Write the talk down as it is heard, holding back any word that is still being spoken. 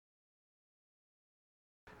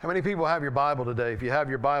How many people have your Bible today? If you have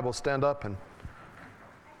your Bible, stand up and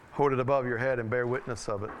hold it above your head and bear witness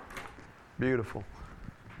of it. Beautiful.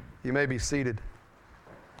 You may be seated.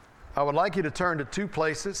 I would like you to turn to two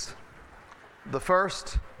places. The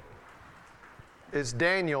first is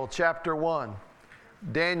Daniel chapter 1.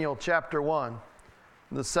 Daniel chapter 1.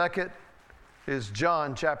 The second is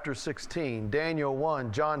John chapter 16. Daniel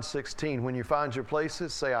 1, John 16. When you find your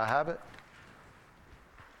places, say, I have it.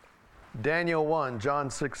 Daniel 1, John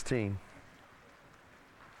 16.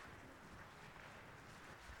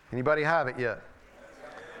 Anybody have it yet?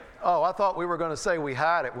 Oh, I thought we were going to say we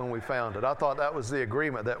had it when we found it. I thought that was the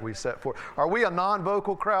agreement that we set forth. Are we a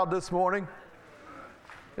non-vocal crowd this morning?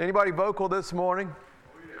 Anybody vocal this morning?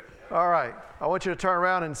 All right. I want you to turn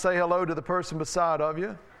around and say hello to the person beside of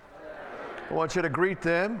you. I want you to greet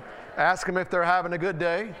them. Ask them if they're having a good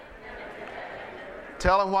day.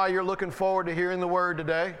 Tell them why you're looking forward to hearing the word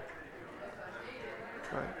today.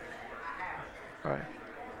 Right.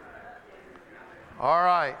 All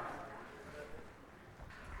right.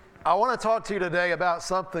 I want to talk to you today about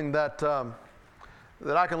something that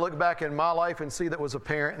I can look back in my life and see that was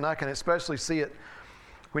apparent, and I can especially see it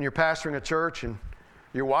when you're pastoring a church and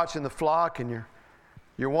you're watching the flock and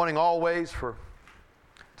you're wanting always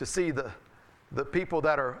to see the people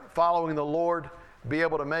that are following the Lord be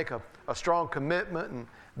able to make a strong commitment and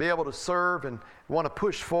be able to serve and want to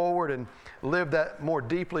push forward and live that more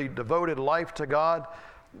deeply devoted life to God.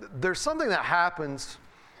 There's something that happens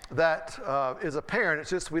that is apparent. It's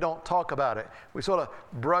just we don't talk about it. We sort of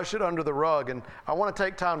brush it under the rug, and I want to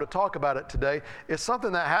take time to talk about it today. It's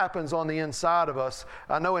something that happens on the inside of us.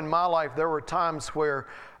 I know in my life there were times where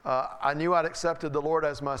I knew I'd accepted the Lord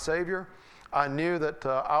as my Savior. I knew that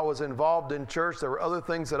I was involved in church. There were other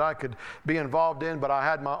things that I could be involved in, but I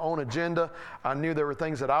had my own agenda. I knew there were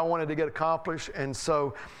things that I wanted to get accomplished. And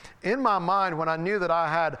so in my mind, when I knew that I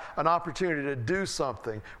had an opportunity to do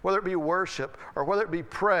something, whether it be worship or whether it be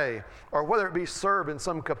pray or whether it be serve in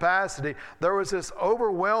some capacity, there was this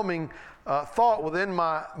overwhelming thought within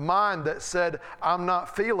my mind that said, I'm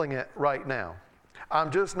not feeling it right now.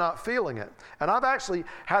 I'm just not feeling it. And I've actually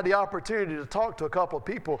had the opportunity to talk to a couple of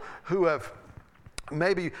people who have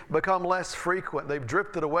maybe become less frequent. They've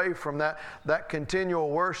drifted away from that continual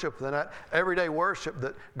worship and that everyday worship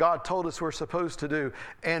that God told us we're supposed to do.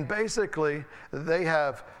 And basically, they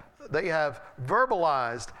have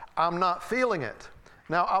verbalized, I'm not feeling it.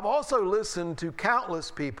 Now, I've also listened to countless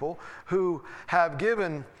people who have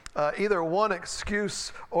given either one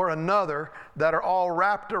excuse or another that are all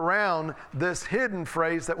wrapped around this hidden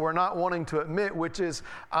phrase that we're not wanting to admit, which is,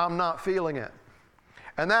 I'm not feeling it.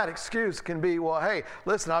 And that excuse can be, well, hey,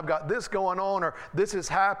 listen, I've got this going on, or this is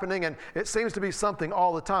happening, and it seems to be something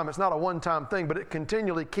all the time. It's not a one-time thing, but it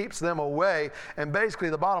continually keeps them away. And basically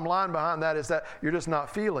the bottom line behind that is that you're just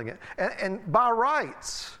not feeling it. And by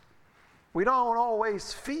rights, we don't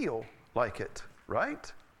always feel like it,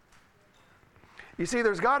 right? You see,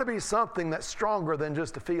 there's got to be something that's stronger than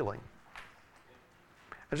just a feeling.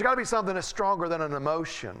 There's got to be something that's stronger than an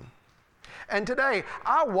emotion. And today,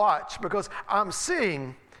 I watch because I'm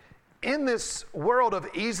seeing in this world of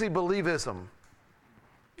easy believism,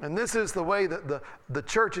 and this is the way that the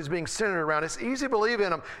church is being centered around. It's easy to believe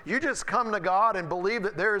in Him. You just come to God and believe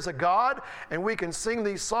that there is a God, and we can sing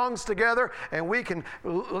these songs together, and we can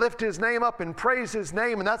lift His name up and praise His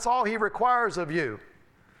name, and that's all He requires of you.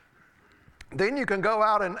 Then you can go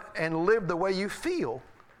out and live the way you feel.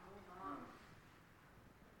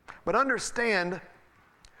 But understand,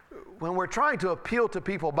 when we're trying to appeal to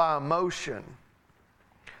people by emotion,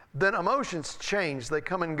 then emotions change. They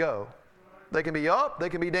come and go. They can be up, they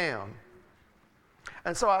can be down.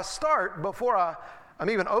 And so I start before I'm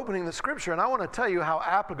even opening the scripture, and I want to tell you how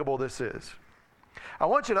applicable this is. I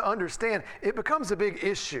want you to understand it becomes a big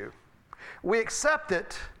issue. We accept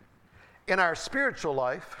it in our spiritual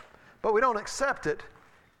life, but we don't accept it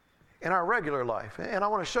in our regular life. And I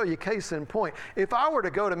want to show you case in point. If I were to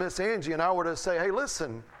go to Miss Angie and I were to say, hey,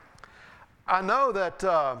 listen, I know that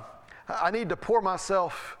I need to pour my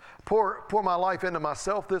life into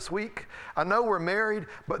myself this week. I know we're married,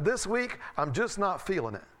 but this week I'm just not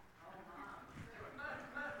feeling it.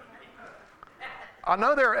 I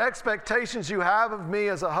know there are expectations you have of me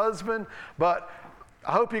as a husband, but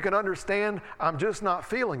I hope you can understand I'm just not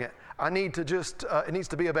feeling it. I need to it needs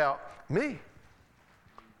to be about me.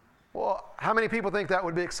 Well, how many people think that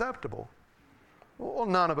would be acceptable? Well,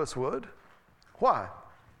 none of us would. Why?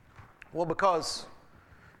 Well, because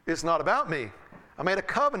it's not about me. I made a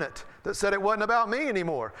covenant that said it wasn't about me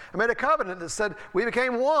anymore. I made a covenant that said we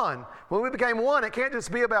became one. When we became one, it can't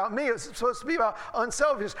just be about me. It's supposed to be about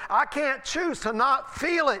unselfishness. I can't choose to not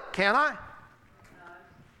feel it, can I?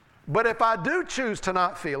 But if I do choose to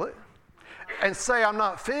not feel it and say I'm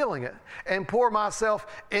not feeling it and pour myself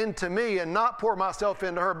into me and not pour myself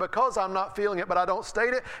into her because I'm not feeling it, but I don't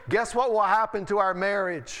state it, guess what will happen to our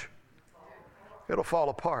marriage? It'll fall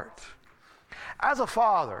apart. As a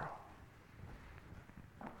father,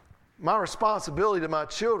 my responsibility to my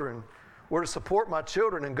children were to support my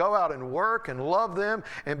children and go out and work and love them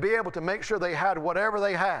and be able to make sure they had whatever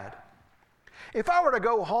they had. If I were to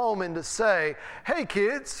go home and to say, hey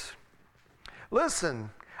kids, listen,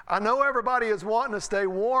 I know everybody is wanting to stay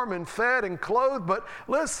warm and fed and clothed, but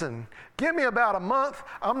listen, give me about a month,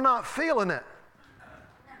 I'm not feeling it.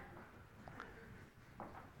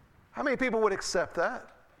 How many people would accept that?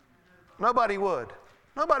 Nobody would.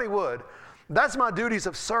 Nobody would. That's my duties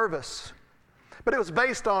of service. But it was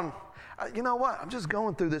based on, you know what, I'm just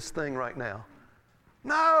going through this thing right now.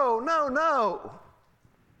 No.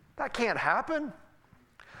 That can't happen.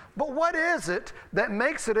 But what is it that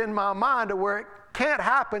makes it in my mind to where it can't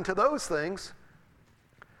happen to those things,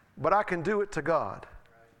 but I can do it to God?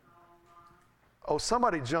 Oh,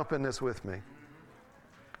 somebody jump in this with me.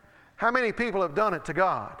 How many people have done it to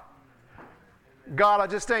God? God, I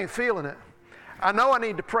just ain't feeling it. I know I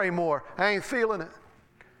need to pray more. I ain't feeling it.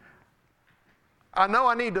 I know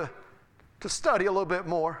I need to study a little bit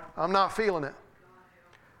more. I'm not feeling it.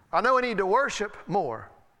 I know I need to worship more.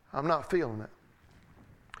 I'm not feeling it.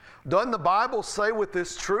 Doesn't the Bible say with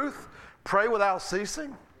this truth, pray without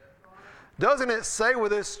ceasing? Doesn't it say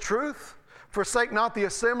with this truth, forsake not the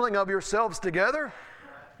assembling of yourselves together?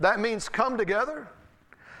 That means come together.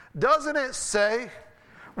 Doesn't it say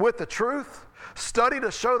with the truth, study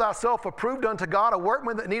to show thyself approved unto God, a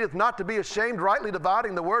workman that needeth not to be ashamed, rightly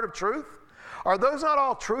dividing the word of truth? Are those not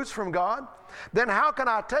all truths from God? Then how can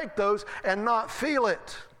I take those and not feel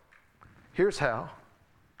it? Here's how.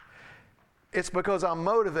 It's because I'm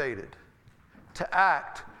motivated to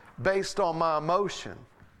act based on my emotion,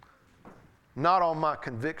 not on my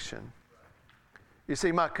conviction. You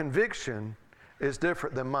see, my conviction is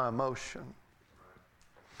different than my emotion.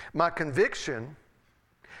 My conviction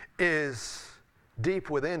is deep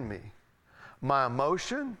within me. My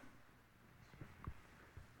emotion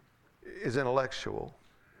is intellectual.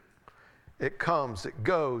 It comes, it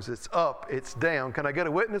goes, it's up, it's down. Can I get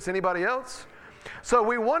a witness? Anybody else? So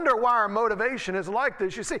we wonder why our motivation is like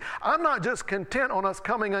this. You see, I'm not just content on us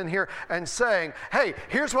coming in here and saying, hey,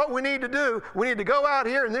 here's what we need to do. We need to go out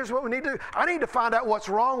here and here's what we need to do. I need to find out what's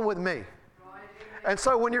wrong with me. And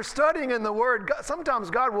so when you're studying in the Word, God, sometimes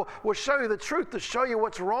God will show you the truth to show you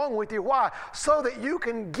what's wrong with you. Why? So that you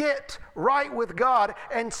can get right with God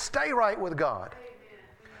and stay right with God. Amen.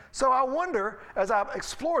 So I wonder, as I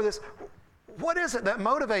explore this, what is it that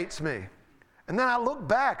motivates me? And then I look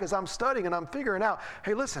back as I'm studying and I'm figuring out,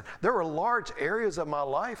 hey, listen, there were large areas of my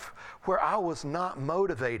life where I was not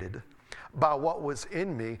motivated by what was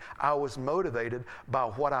in me. I was motivated by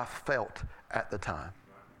what I felt at the time.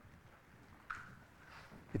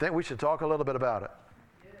 You think we should talk a little bit about it?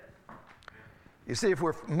 You see, if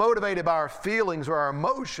we're motivated by our feelings or our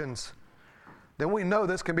emotions, then we know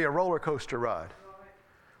this can be a roller coaster ride.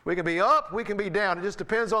 We can be up, we can be down. It just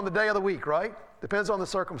depends on the day of the week, right? Depends on the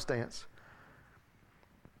circumstance.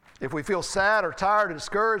 If we feel sad or tired or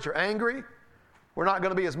discouraged or angry, we're not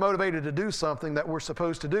going to be as motivated to do something that we're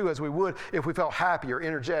supposed to do as we would if we felt happy or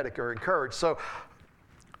energetic or encouraged. So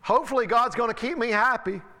hopefully God's going to keep me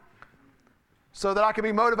happy so that I can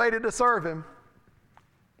be motivated to serve Him.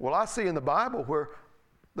 Well, I see in the Bible where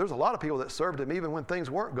there's a lot of people that served Him even when things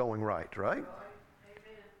weren't going right, right? Amen.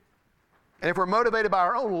 And if we're motivated by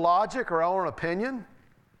our own logic or our own opinion,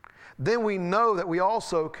 then we know that we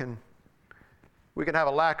also can have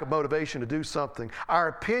a lack of motivation to do something. Our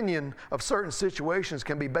opinion of certain situations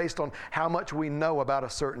can be based on how much we know about a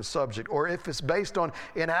certain subject, or if it's based on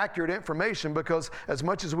inaccurate information, because as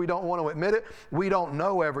much as we don't want to admit it, we don't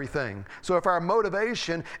know everything. So if our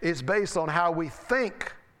motivation is based on how we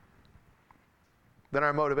think, then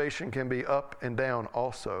our motivation can be up and down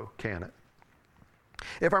also, can it?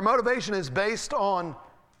 If our motivation is based on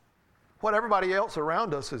what everybody else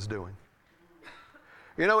around us is doing,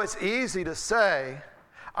 you know, it's easy to say,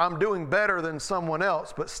 I'm doing better than someone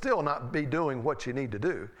else, but still not be doing what you need to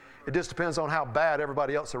do. It just depends on how bad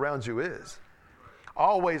everybody else around you is. I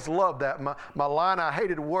always loved that. My line I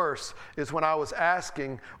hated worse is when I was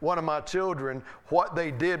asking one of my children what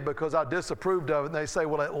they did because I disapproved of it, and they say,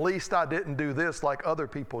 well, at least I didn't do this like other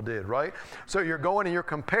people did, right? So you're going and you're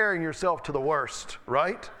comparing yourself to the worst,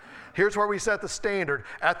 right? Here's where we set the standard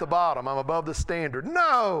at the bottom. I'm above the standard.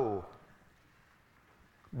 No!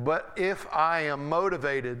 But if I am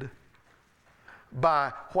motivated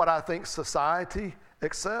by what I think society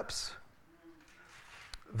accepts,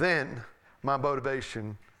 then my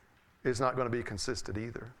motivation is not going to be consistent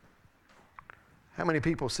either. How many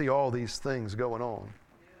people see all these things going on?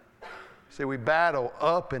 See, we battle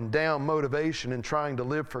up and down motivation in trying to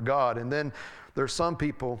live for God, and then there's some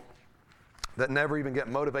people that never even get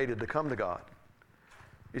motivated to come to God.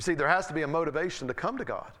 You see, there has to be a motivation to come to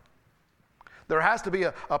God. There has to be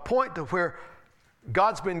a point to where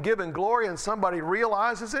God's been given glory and somebody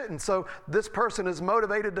realizes it, and so this person is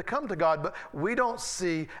motivated to come to God, but we don't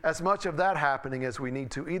see as much of that happening as we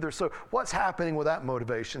need to either. So what's happening with that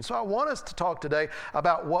motivation? So I want us to talk today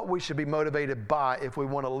about what we should be motivated by if we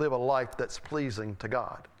want to live a life that's pleasing to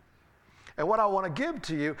God. And what I want to give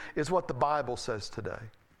to you is what the Bible says today.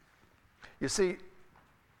 You see,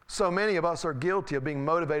 so many of us are guilty of being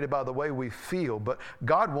motivated by the way we feel, but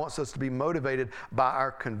God wants us to be motivated by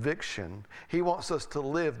our conviction. He wants us to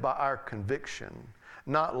live by our conviction,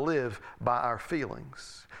 not live by our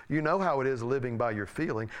feelings. You know how it is living by your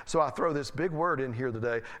feeling. So I throw this big word in here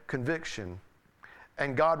today, conviction.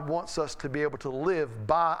 And God wants us to be able to live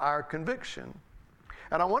by our conviction.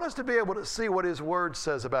 And I want us to be able to see what His Word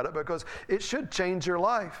says about it, because it should change your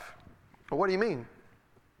life. Well, what do you mean?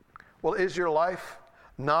 Well, is your life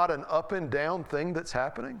not an up and down thing that's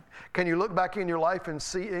happening? Can you look back in your life and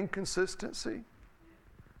see inconsistency?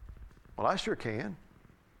 Well, I sure can.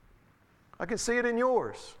 I can see it in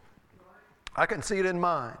yours. I can see it in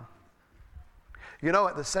mine. You know,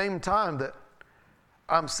 at the same time that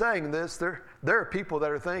I'm saying this, there are people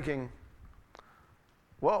that are thinking,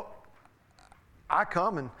 well, I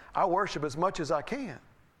come and I worship as much as I can.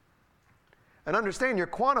 And understand, you're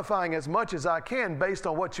quantifying as much as I can based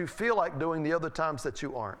on what you feel like doing the other times that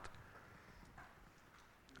you aren't.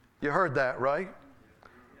 You heard that, right?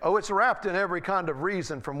 Oh, it's wrapped in every kind of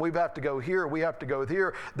reason, from we have to go here, we have to go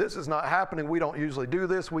here, this is not happening, we don't usually do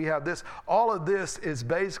this, we have this. All of this is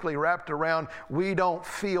basically wrapped around we don't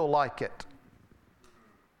feel like it.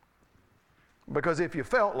 Because if you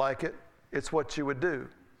felt like it, it's what you would do.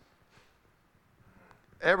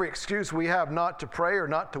 Every excuse we have not to pray or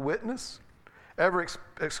not to witness, every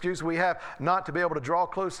excuse we have not to be able to draw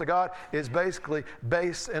close to God is basically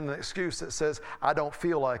based in an excuse that says, I don't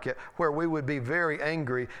feel like it, where we would be very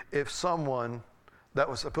angry if someone that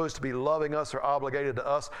was supposed to be loving us or obligated to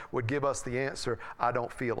us would give us the answer, I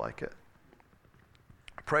don't feel like it.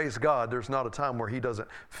 Praise God, there's not a time where He doesn't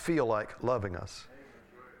feel like loving us.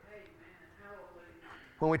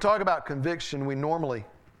 When we talk about conviction, we normally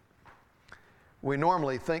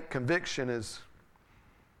think conviction is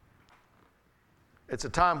it's a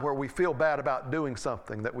time where we feel bad about doing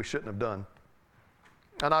something that we shouldn't have done.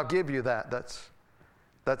 And I'll give you that.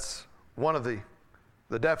 That's one of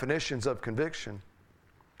the definitions of conviction.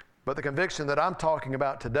 But the conviction that I'm talking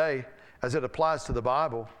about today, as it applies to the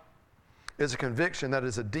Bible, is a conviction that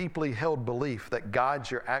is a deeply held belief that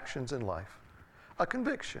guides your actions in life. A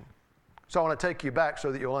conviction. So I want to take you back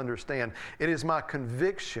so that you'll understand. It is my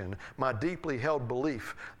conviction, my deeply held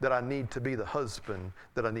belief that I need to be the husband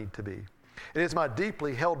that I need to be. It is my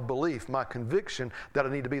deeply held belief, my conviction that I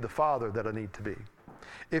need to be the father that I need to be.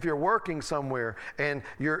 If you're working somewhere and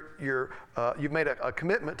you've made a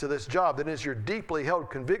commitment to this job, then it's your deeply held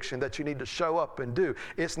conviction that you need to show up and do.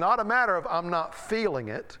 It's not a matter of I'm not feeling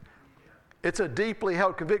it. It's a deeply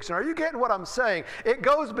held conviction. Are you getting what I'm saying? It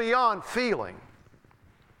goes beyond feeling.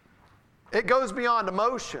 It goes beyond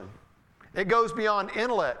emotion. It goes beyond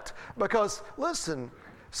intellect. Because, listen,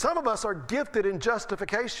 some of us are gifted in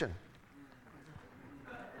justification.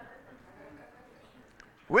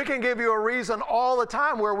 We can give you a reason all the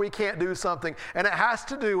time where we can't do something, and it has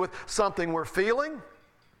to do with something we're feeling,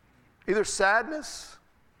 either sadness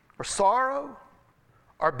or sorrow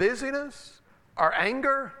or busyness or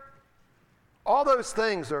anger. All those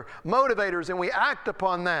things are motivators, and we act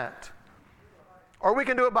upon that. Or we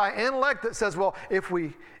can do it by intellect that says, well, if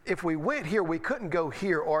we went here, we couldn't go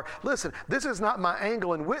here. Or, listen, this is not my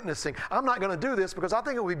angle in witnessing. I'm not going to do this because I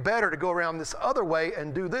think it would be better to go around this other way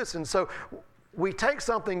and do this. And so we take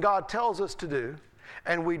something God tells us to do,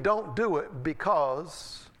 and we don't do it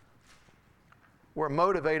because we're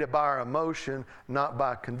motivated by our emotion, not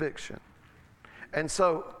by conviction. And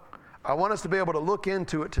so I want us to be able to look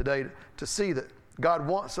into it today to see that God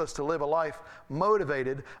wants us to live a life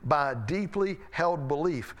motivated by a deeply held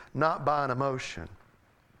belief, not by an emotion.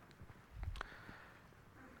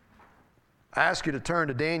 I ask you to turn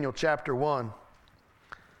to Daniel chapter 1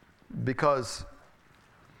 because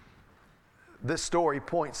this story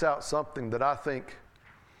points out something that I think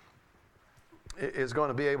is going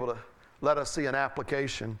to be able to let us see an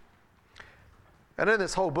application. And in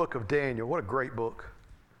this whole book of Daniel, what a great book.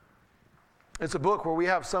 It's a book where we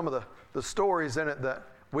have some of the stories in it that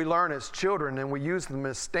we learn as children and we use them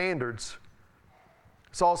as standards.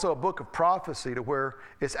 It's also a book of prophecy to where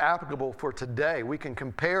it's applicable for today. We can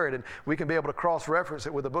compare it and we can be able to cross-reference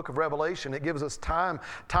it with the book of Revelation. It gives us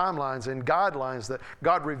timelines and guidelines that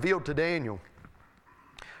God revealed to Daniel.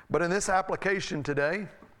 But in this application today,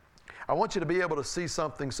 I want you to be able to see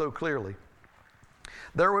something so clearly.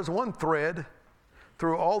 There was one thread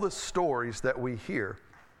through all the stories that we hear.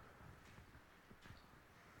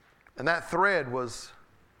 And that thread was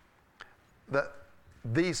that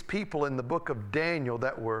these people in the book of Daniel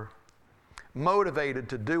that were motivated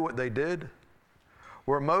to do what they did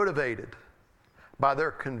were motivated by their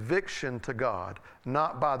conviction to God,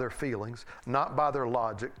 not by their feelings, not by their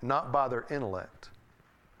logic, not by their intellect.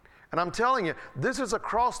 And I'm telling you, this is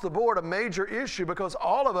across the board a major issue because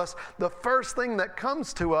all of us, the first thing that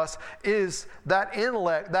comes to us is that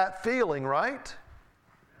intellect, that feeling, right?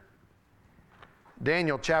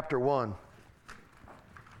 Daniel chapter 1.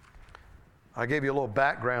 I gave you a little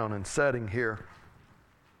background and setting here,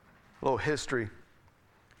 a little history.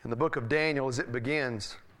 In the book of Daniel, as it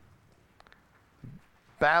begins,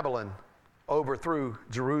 Babylon overthrew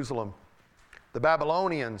Jerusalem. The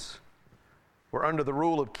Babylonians were under the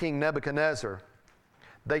rule of King Nebuchadnezzar.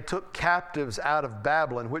 They took captives out of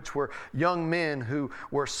Babylon, which were young men who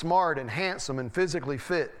were smart and handsome and physically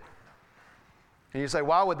fit. And you say,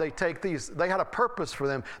 why would they take these? They had a purpose for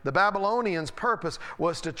them. The Babylonians' purpose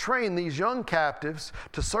was to train these young captives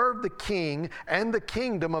to serve the king and the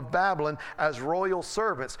kingdom of Babylon as royal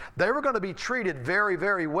servants. They were going to be treated very,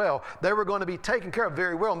 very well. They were going to be taken care of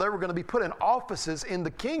very well. And they were going to be put in offices in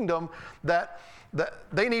the kingdom that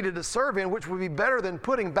they needed to serve in, which would be better than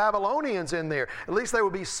putting Babylonians in there. At least they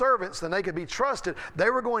would be servants, then they could be trusted. They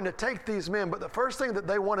were going to take these men, but the first thing that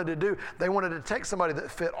they wanted to do, they wanted to take somebody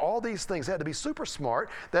that fit all these things. They had to be super smart.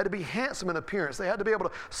 They had to be handsome in appearance. They had to be able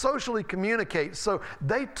to socially communicate. So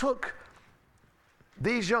they took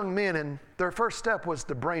these young men, and their first step was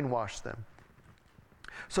to brainwash them.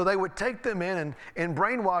 So they would take them in, and in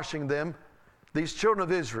brainwashing them, these children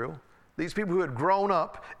of Israel, these people who had grown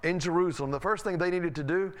up in Jerusalem, the first thing they needed to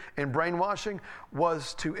do in brainwashing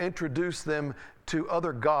was to introduce them to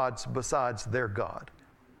other gods besides their God.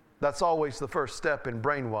 That's always the first step in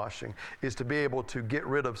brainwashing, is to be able to get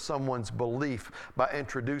rid of someone's belief by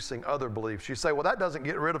introducing other beliefs. You say, well, that doesn't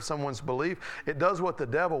get rid of someone's belief. It does what the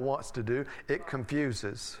devil wants to do. It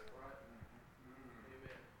confuses.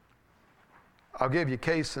 I'll give you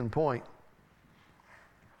case in point.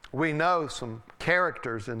 We know some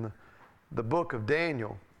characters in the book of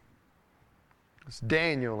Daniel. It's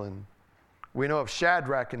Daniel, and we know of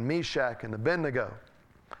Shadrach and Meshach and Abednego.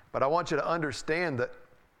 But I want you to understand that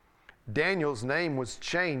Daniel's name was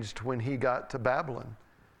changed when he got to Babylon.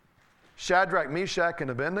 Shadrach, Meshach,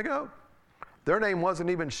 and Abednego, their name wasn't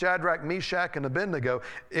even Shadrach, Meshach, and Abednego.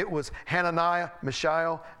 It was Hananiah,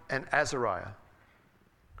 Mishael, and Azariah.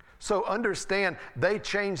 So understand, they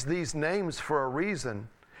changed these names for a reason.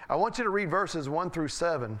 I want you to read verses 1 through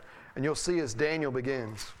 7. And you'll see as Daniel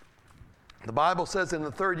begins. The Bible says, in the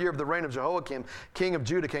 3rd year of the reign of Jehoiakim, king of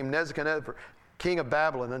Judah, came Nebuchadnezzar, king of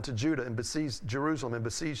Babylon, unto Judah, and besieged Jerusalem, and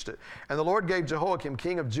besieged it. And the Lord gave Jehoiakim,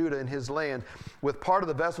 king of Judah, in his land, with part of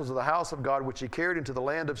the vessels of the house of God, which he carried into the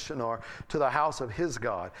land of Shinar, to the house of his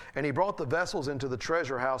God. And he brought the vessels into the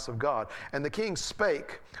treasure house of God. And the king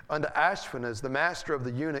spake unto Ashpenaz, the master of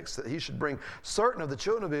the eunuchs, that he should bring certain of the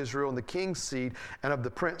children of Israel, and the king's seed, and of the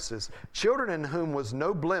princes, children in whom was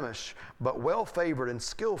no blemish, but well favored and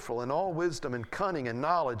skillful in all wisdom and cunning and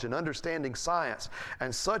knowledge and understanding science,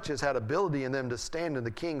 and such as had ability in them to stand in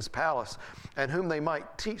the king's palace, and whom they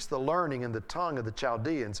might teach the learning and the tongue of the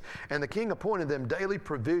Chaldeans. And the king appointed them daily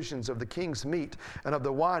provisions of the king's meat and of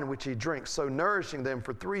the wine which he drinks, so nourishing them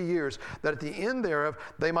for 3 years, that at the end thereof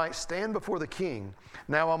they might stand before the king.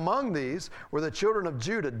 Now among these were the children of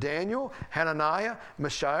Judah, Daniel, Hananiah,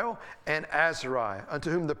 Mishael, and Azariah,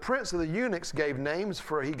 unto whom the prince of the eunuchs gave names,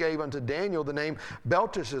 for he gave unto Daniel the name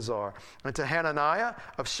Belteshazzar, and to Hananiah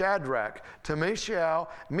of Shadrach, to Mishael,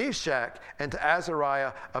 Meshach, and to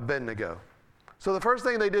Azariah, Abednego. So the first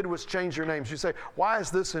thing they did was change their names. You say, why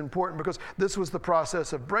is this important? Because this was the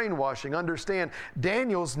process of brainwashing. Understand,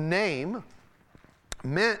 Daniel's name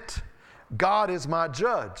meant God is my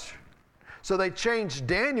judge. So they changed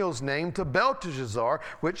Daniel's name to Belteshazzar,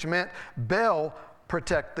 which meant Bel,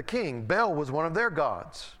 protect the king. Bel was one of their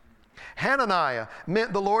gods. Hananiah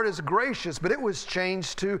meant the Lord is gracious, but it was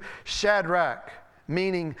changed to Shadrach,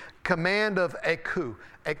 meaning command of Aku.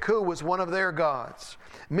 Aku was one of their gods.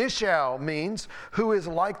 Mishael means who is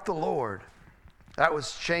like the Lord. That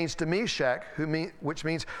was changed to Meshach, which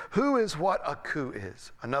means who is what Aku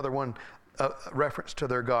is. Another one, reference to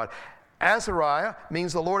their God. Azariah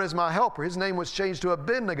means the Lord is my helper. His name was changed to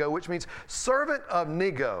Abednego, which means servant of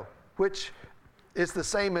Nego, which is the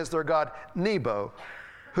same as their god Nebo,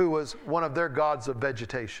 who was one of their gods of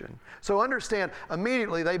vegetation. So understand,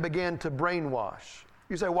 immediately they began to brainwash.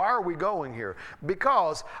 You say, why are we going here?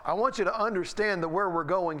 Because I want you to understand that where we're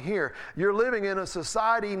going here, you're living in a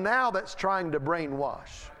society now that's trying to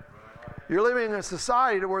brainwash. You're living in a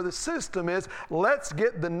society where the system is, let's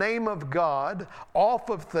get the name of God off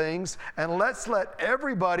of things and let's let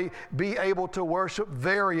everybody be able to worship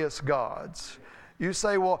various gods. You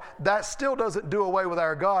say, well, that still doesn't do away with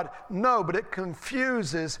our God. No, but it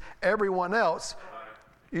confuses everyone else.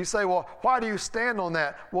 You say, well, why do you stand on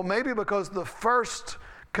that? Well, maybe because the first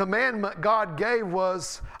commandment God gave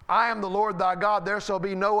was, I am the Lord thy God, there shall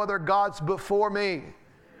be no other gods before me.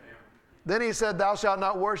 Then he said, thou shalt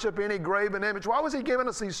not worship any graven image. Why was he giving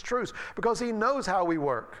us these truths? Because he knows how we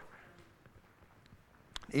work.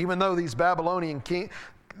 Even though the Babylonian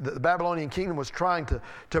kingdom was trying to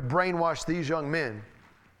brainwash these young men,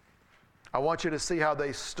 I want you to see how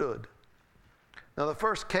they stood. Now, the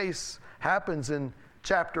first case happens in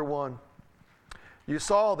chapter 1. You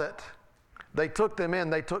saw that they took them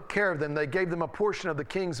in, they took care of them, they gave them a portion of the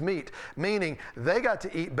king's meat, meaning they got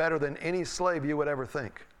to eat better than any slave you would ever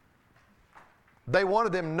think. They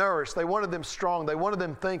wanted them nourished, they wanted them strong, they wanted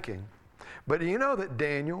them thinking. But you know that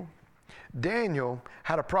Daniel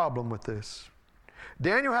had a problem with this.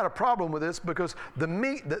 Daniel had a problem with this because the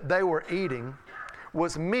meat that they were eating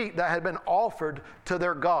was meat that had been offered to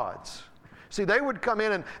their gods. See, they would come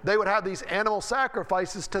in and they would have these animal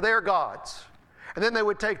sacrifices to their gods. And then they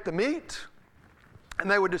would take the meat and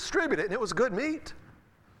they would distribute it, and it was good meat.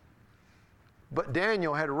 But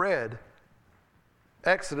Daniel had read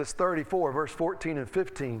Exodus 34, verse 14 and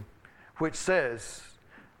 15, which says,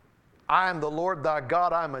 I am the Lord thy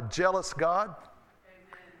God, I am a jealous God.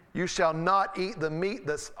 Amen. You shall not eat the meat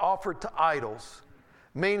that's offered to idols.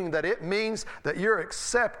 Meaning that it means that you're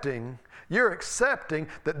accepting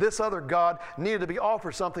that this other God needed to be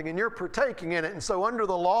offered something and you're partaking in it. And so under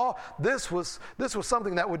the law, this was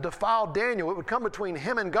something that would defile Daniel. It would come between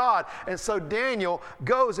him and God. And so Daniel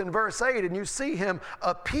goes in verse 8 and you see him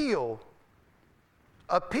appeal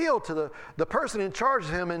to the person in charge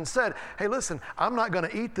of him and said, hey, listen, I'm not going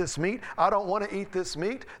to eat this meat. I don't want to eat this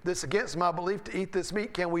meat. This is against my belief to eat this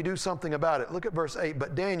meat. Can we do something about it? Look at verse 8.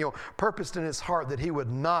 But Daniel purposed in his heart that he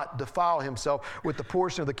would not defile himself with the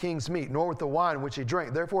portion of the king's meat, nor with the wine which he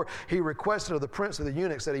drank. Therefore, he requested of the prince of the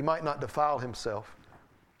eunuchs that he might not defile himself.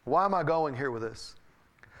 Why am I going here with this?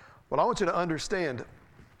 Well, I want you to understand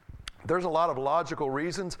there's a lot of logical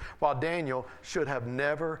reasons why Daniel should have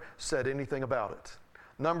never said anything about it.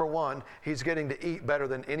 Number one, he's getting to eat better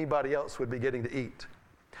than anybody else would be getting to eat.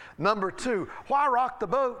 Number two, why rock the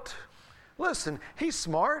boat? Listen, he's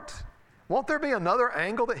smart. Won't there be another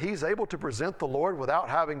angle that he's able to present the Lord without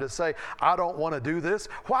having to say, I don't want to do this?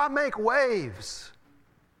 Why make waves?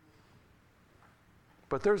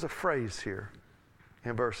 But there's a phrase here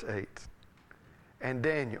in verse 8. And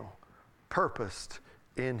Daniel purposed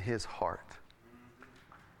in his heart.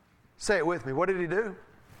 Say it with me. What did he do?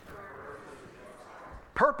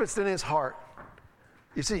 Purposed in his heart.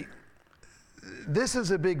 You see, this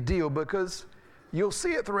is a big deal because you'll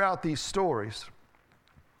see it throughout these stories.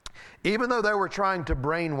 Even though they were trying to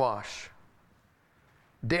brainwash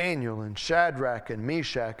Daniel and Shadrach and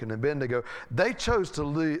Meshach and Abednego, they chose to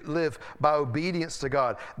live by obedience to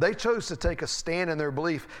God. They chose to take a stand in their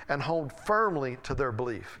belief and hold firmly to their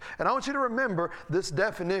belief. And I want you to remember this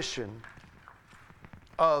definition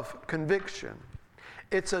of conviction.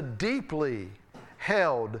 It's a deeply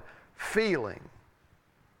held feeling.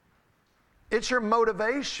 It's your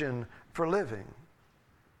motivation for living.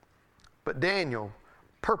 But Daniel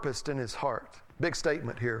purposed in his heart. Big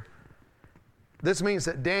statement here. This means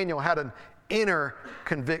that Daniel had an inner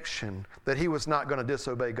conviction that he was not going to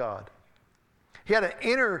disobey God. He had an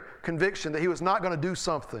inner conviction that he was not going to do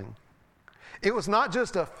something. It was not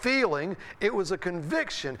just a feeling, it was a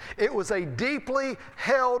conviction. It was a deeply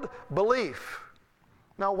held belief.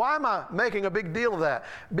 Now, why am I making a big deal of that?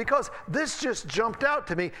 Because this just jumped out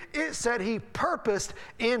to me. It said he purposed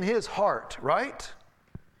in his heart, right?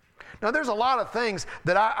 Now, there's a lot of things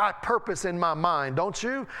that I purpose in my mind, don't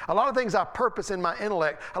you? A lot of things I purpose in my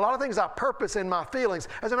intellect. A lot of things I purpose in my feelings.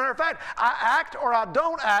 As a matter of fact, I act or I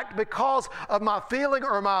don't act because of my feeling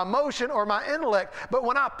or my emotion or my intellect. But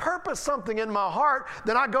when I purpose something in my heart,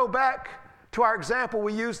 then I go back to our example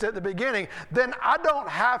we used at the beginning, then I don't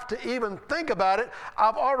have to even think about it.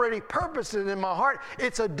 I've already purposed it in my heart.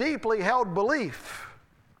 It's a deeply held belief.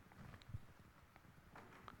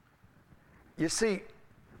 You see,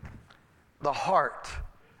 the heart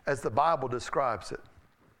as the Bible describes it.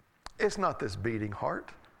 It's not this beating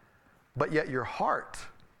heart, but yet your heart,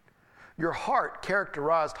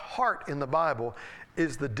 characterized heart in the Bible,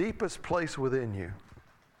 is the deepest place within you.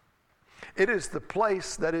 It is the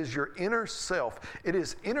place that is your inner self. It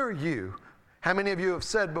is inner you. How many of you have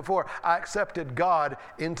said before, I accepted God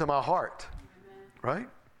into my heart? Amen. Right?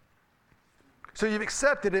 So you've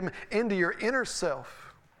accepted Him into your inner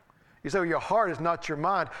self. You say, well, your heart is not your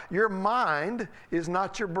mind. Your mind is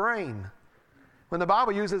not your brain. When the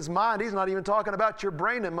Bible uses mind, He's not even talking about your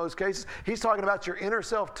brain in most cases. He's talking about your inner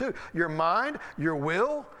self too. Your mind, your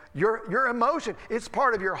will, your emotion. It's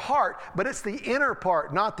part of your heart, but it's the inner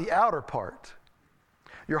part, not the outer part.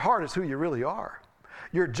 Your heart is who you really are.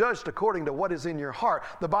 You're judged according to what is in your heart.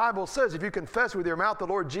 The Bible says if you confess with your mouth the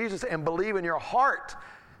Lord Jesus and believe in your heart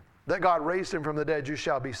that God raised Him from the dead, you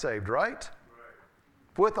shall be saved, right?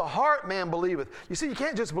 With the heart man believeth. You see, you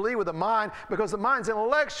can't just believe with the mind because the mind's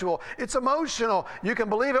intellectual. It's emotional. You can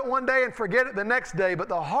believe it one day and forget it the next day, but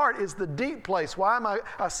the heart is the deep place. Why am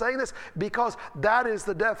I saying this? Because that is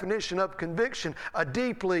the definition of conviction, a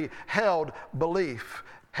deeply held belief.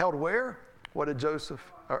 Held where? What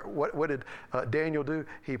did Daniel do?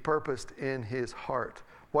 He purposed in his heart.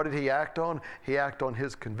 What did he act on? He acted on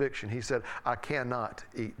his conviction. He said, I cannot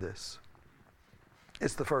eat this.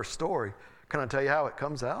 It's the first story. Can I tell you how it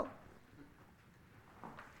comes out?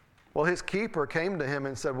 Well, his keeper came to him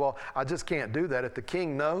and said, well, I just can't do that. If the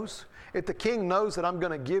king knows that I'm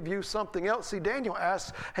going to give you something else. See, Daniel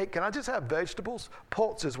asked, hey, can I just have vegetables?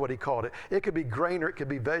 Pulse is what he called it. It could be grain or it could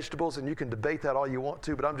be vegetables, and you can debate that all you want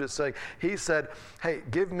to, but I'm just saying, he said, hey,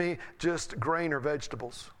 give me just grain or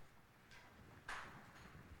vegetables.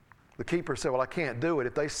 The keeper said, well, I can't do it.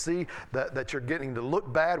 If they see that you're getting to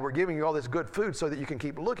look bad, we're giving you all this good food so that you can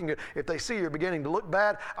keep looking good. If they see you're beginning to look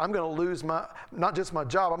bad, I'm going to lose not just my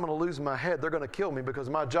job, I'm going to lose my head. They're going to kill me because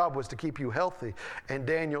my job was to keep you healthy. And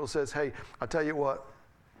Daniel says, hey, I'll tell you what,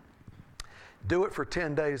 do it for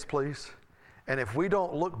 10 days, please. And if we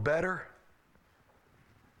don't look better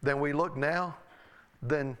than we look now,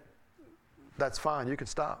 then that's fine. You can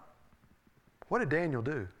stop. What did Daniel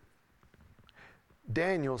do?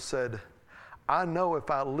 Daniel said, I know if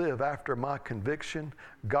I live after my conviction,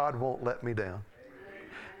 God won't let me down.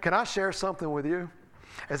 Can I share something with you?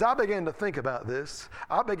 As I began to think about this,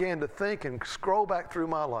 I began to think and scroll back through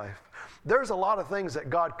my life. There's a lot of things that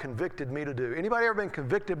God convicted me to do. Anybody ever been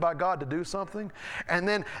convicted by God to do something? And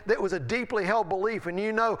then it was a deeply held belief, and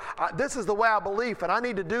you know, this is the way I believe, and I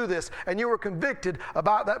need to do this, and you were convicted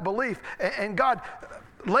about that belief, and God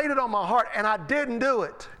laid it on my heart, and I didn't do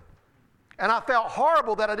it. And I felt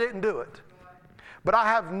horrible that I didn't do it. But I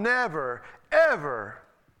have never, ever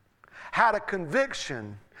had a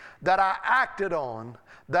conviction that I acted on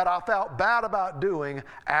that I felt bad about doing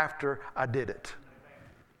after I did it.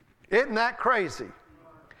 Isn't that crazy?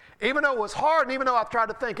 Even though it was hard and even though I've tried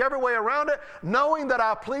to think every way around it, knowing that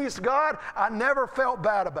I pleased God, I never felt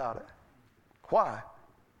bad about it. Why?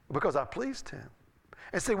 Because I pleased Him.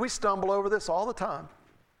 And see, we stumble over this all the time.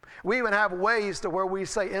 We even have ways to where we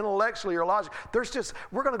say intellectually or logically,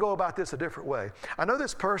 we're going to go about this a different way. I know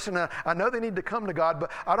this person, I know they need to come to God,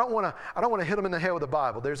 but I don't want to hit them in the head with the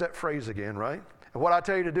Bible. There's that phrase again, right? And what I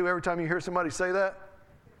tell you to do every time you hear somebody say that,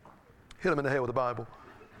 hit them in the head with the Bible.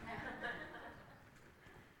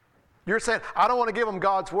 You're saying, I don't want to give them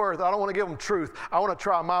God's word. I don't want to give them truth. I want to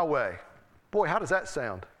try my way. Boy, how does that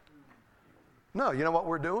sound? No, you know what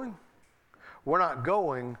we're doing? We're not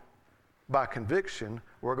going by conviction,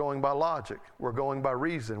 we're going by logic, we're going by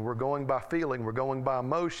reason, we're going by feeling, we're going by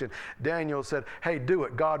emotion. Daniel said, hey, do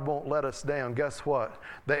it, God won't let us down. Guess what?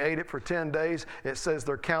 They ate it for 10 days. It says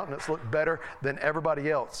their countenance looked better than everybody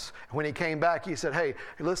else. When he came back, he said, hey,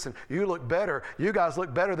 listen, you look better. You guys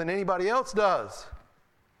look better than anybody else does.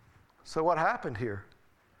 So what happened here?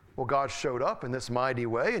 Well, God showed up in this mighty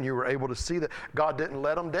way, and you were able to see that God didn't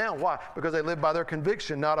let them down. Why? Because they lived by their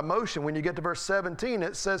conviction, not emotion. When you get to verse 17,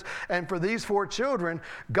 it says, and for these 4 children,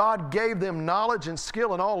 God gave them knowledge and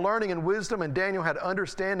skill and all learning and wisdom, and Daniel had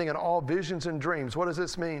understanding in all visions and dreams. What does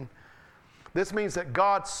this mean? This means that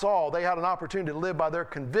God saw they had an opportunity to live by their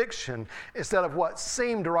conviction instead of what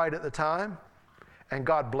seemed right at the time, and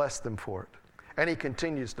God blessed them for it. And He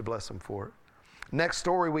continues to bless them for it. Next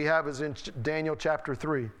story we have is in Daniel chapter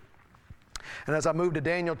 3. And as I move to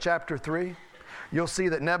Daniel chapter 3, you'll see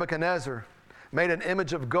that Nebuchadnezzar made an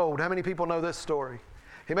image of gold. How many people know this story?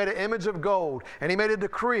 He made an image of gold, and he made a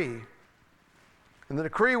decree. And the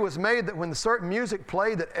decree was made that when the certain music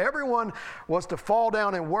played, that everyone was to fall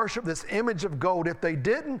down and worship this image of gold. If they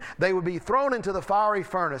didn't, they would be thrown into the fiery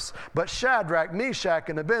furnace. But Shadrach, Meshach,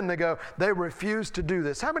 and Abednego, they refused to do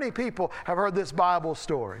this. How many people have heard this Bible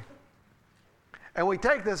story? And we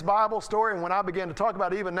take this Bible story, and when I begin to talk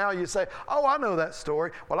about it, even now, you say, oh, I know that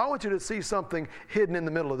story. Well, I want you to see something hidden in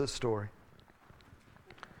the middle of this story.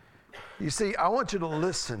 You see, I want you to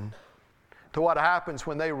listen to what happens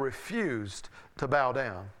when they refused to bow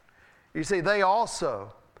down. You see, they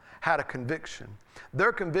also had a conviction.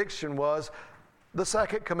 Their conviction was the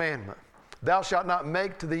second commandment. Thou shalt not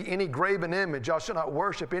make to thee any graven image. Thou shalt not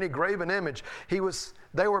worship any graven image.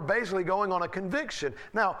 They were basically going on a conviction.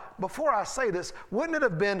 Now, before I say this, wouldn't it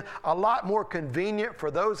have been a lot more convenient for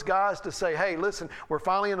those guys to say, hey, listen, we're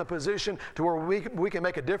finally in a position to where we can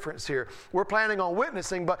make a difference here. We're planning on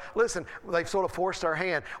witnessing, but listen, they've sort of forced our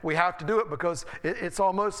hand. We have to do it because it's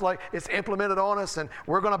almost like it's implemented on us and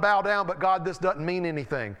we're going to bow down, but God, this doesn't mean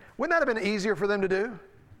anything. Wouldn't that have been easier for them to do?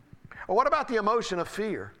 Or what about the emotion of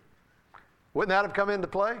fear? Wouldn't that have come into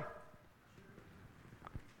play?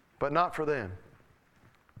 But not for them.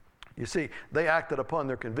 You see, they acted upon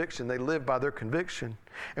their conviction. They lived by their conviction.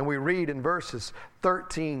 And we read in verses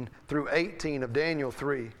 13 through 18 of Daniel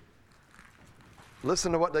 3.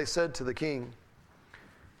 Listen to what they said to the king.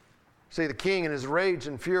 See, the king in his rage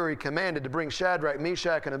and fury commanded to bring Shadrach,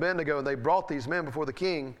 Meshach, and Abednego, and they brought these men before the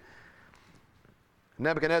king.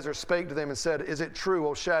 Nebuchadnezzar spake to them and said, is it true,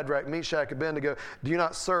 O Shadrach, Meshach, Abednego, do you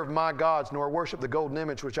not serve my gods, nor worship the golden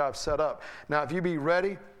image which I have set up? Now, if you be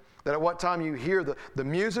ready, that at what time you hear the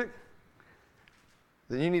music,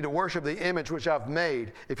 then you need to worship the image which I've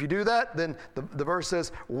made. If you do that, then the verse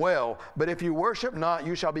says, well, but if you worship not,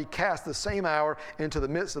 you shall be cast the same hour into the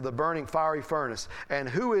midst of the burning fiery furnace. And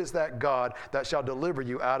who is that God that shall deliver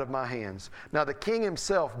you out of my hands? Now, the king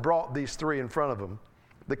himself brought these three in front of him.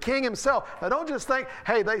 The king himself. Now don't just think,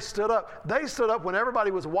 hey, they stood up. They stood up when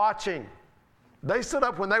everybody was watching. They stood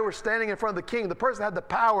up when they were standing in front of the king. The person had the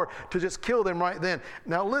power to just kill them right then.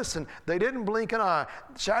 Now listen, they didn't blink an eye.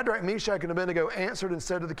 Shadrach, Meshach, and Abednego answered and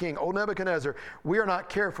said to the king, O Nebuchadnezzar, we are not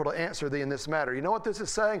careful to answer thee in this matter. You know what this is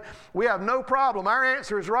saying? We have no problem. Our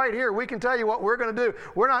answer is right here. We can tell you what we're going to do.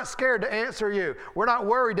 We're not scared to answer you. We're not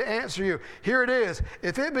worried to answer you. Here it is.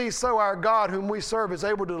 If it be so, our God whom we serve is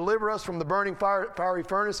able to deliver us from the burning fiery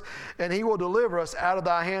furnace, and he will deliver us out of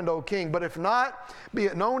thy hand, O king. But if not, be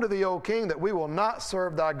it known to thee, O king, that we will not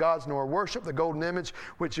serve thy gods nor worship the golden image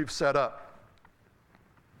which you've set up.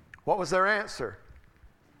 What was their answer?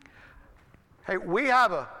 Hey, we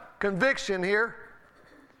have a conviction here.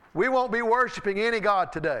 We won't be worshiping any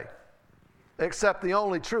God today except the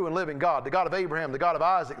only true and living God, the God of Abraham, the God of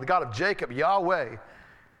Isaac, the God of Jacob, Yahweh.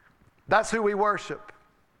 That's who we worship.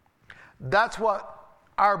 That's what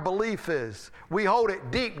our belief is. We hold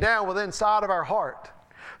it deep down within inside of our heart.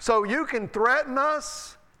 So you can threaten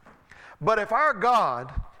us, but if our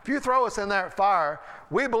God, if you throw us in that fire,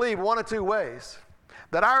 we believe one of two ways.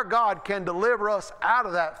 That our God can deliver us out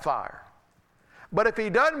of that fire. But if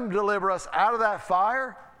he doesn't deliver us out of that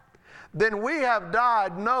fire, then we have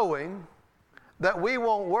died knowing that we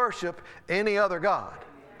won't worship any other God.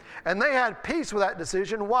 And they had peace with that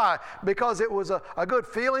decision. Why? Because it was a good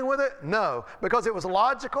feeling with it? No. Because it was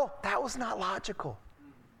logical? That was not logical.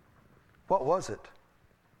 What was it?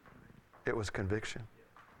 It was conviction.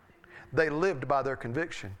 They lived by their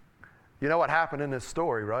conviction. You know what happened in this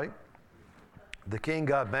story, right? The king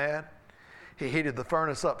got mad. He heated the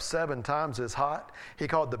furnace up 7 times as hot. He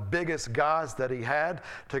called the biggest guys that he had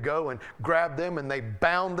to go and grab them, and they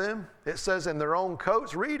bound them. It says in their own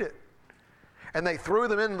coats. Read it. And they threw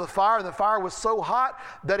them into the fire, and the fire was so hot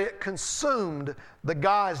that it consumed the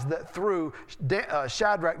guys that threw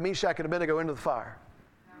Shadrach, Meshach, and Abednego into the fire.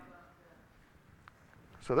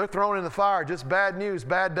 So they're thrown in the fire. Just bad news,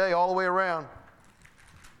 bad day all the way around.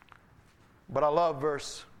 But I love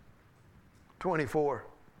verse 24.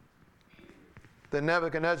 Then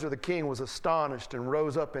Nebuchadnezzar the king was astonished and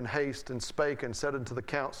rose up in haste and spake and said unto the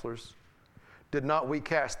counselors, did not we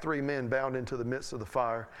cast 3 men bound into the midst of the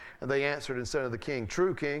fire? And they answered and said to the king,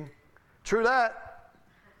 true, king. True that.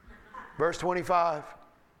 Verse 25.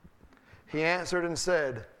 He answered and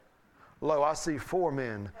said, lo, I see 4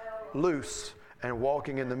 men loose and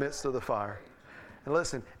walking in the midst of the fire. And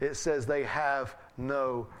listen, it says they have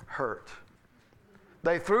no hurt.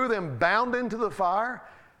 They threw them bound into the fire,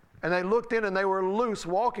 and they looked in and they were loose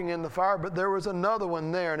walking in the fire, but there was another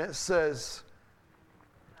one there, and it says,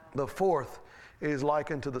 the 4th is like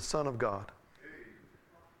unto the Son of God.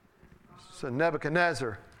 So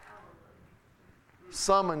Nebuchadnezzar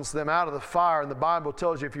summons them out of the fire, and the Bible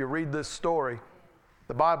tells you, if you read this story,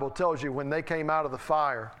 The Bible tells you when they came out of the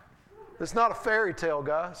fire. It's not a fairy tale,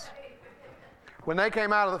 guys. When they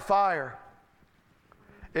came out of the fire,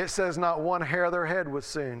 it says not one hair of their head was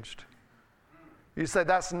singed. You say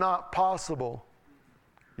that's not possible.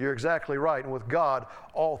 You're exactly right. And with God,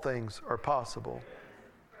 all things are possible.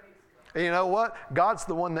 And you know what? God's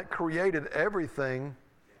the one that created everything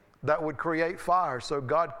that would create fire, so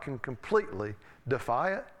God can completely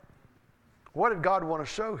defy it. What did God want to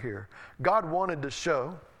show here? God wanted to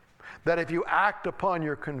show that if you act upon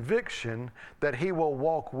your conviction, that He will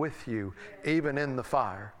walk with you even in the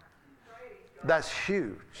fire. That's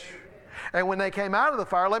huge. And when they came out of the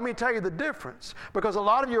fire, let me tell you the difference. Because a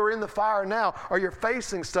lot of you are in the fire now, or you're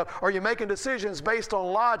facing stuff, or you're making decisions based on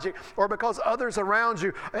logic, or because others around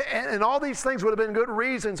you. And all these things would have been good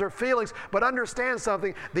reasons or feelings, but understand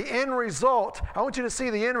something. The end result, I want you to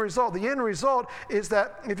see the end result. The end result is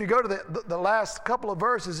that if you go to the last couple of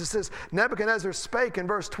verses, it says, Nebuchadnezzar spake in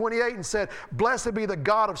verse 28 and said, Blessed be the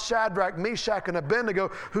God of Shadrach, Meshach, and Abednego,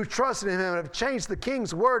 who trusted in Him and have changed the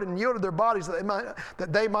king's word and yielded their bodies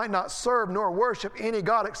that they might not serve nor worship any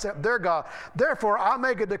God except their God. Therefore, I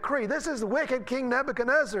make a decree. This is the wicked King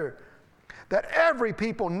Nebuchadnezzar, that every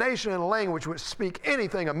people, nation, and language which speak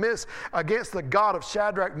anything amiss against the God of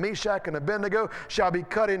Shadrach, Meshach, and Abednego shall be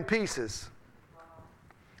cut in pieces.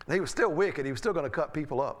 And he was still wicked. He was still going to cut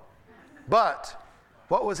people up. But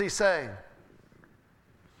what was he saying?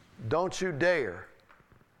 Don't you dare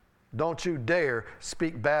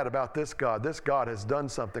speak bad about this God. This God has done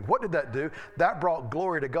something. What did that do? That brought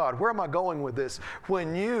glory to God. Where am I going with this?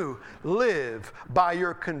 When you live by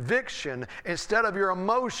your conviction instead of your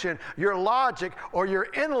emotion, your logic, or your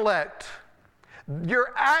intellect,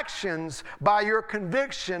 your actions by your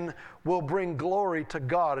conviction will bring glory to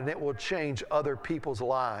God, and it will change other people's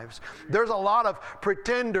lives. There's a lot of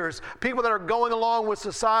pretenders, people that are going along with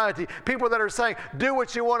society, people that are saying, do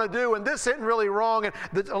what you want to do, and this isn't really wrong, and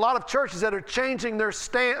a lot of churches that are changing their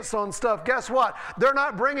stance on stuff. Guess what? They're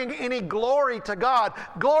not bringing any glory to God.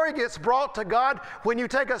 Glory gets brought to God when you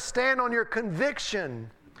take a stand on your conviction.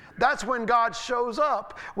 That's when God shows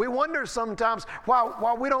up. We wonder sometimes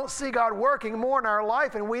why we don't see God working more in our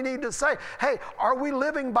life, and we need to say, hey, are we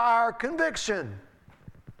living by our conviction?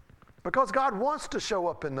 Because God wants to show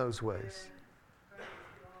up in those ways.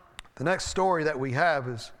 The next story that we have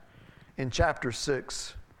is in chapter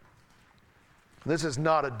 6. This is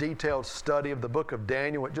not a detailed study of the book of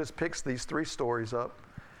Daniel. It just picks these 3 stories up.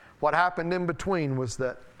 What happened in between was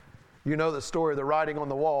that, you know the story of the writing on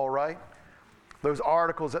the wall, right? Those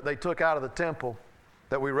articles that they took out of the temple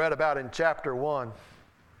that we read about in chapter 1.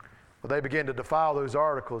 Well, they began to defile those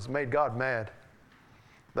articles, made God mad.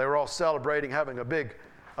 They were all celebrating, having a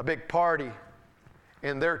big party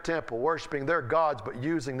in their temple, worshiping their gods, but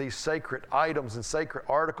using these sacred items and sacred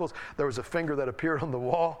articles. There was a finger that appeared on the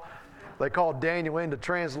wall. They called Daniel in to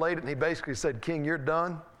translate it, and he basically said, King, you're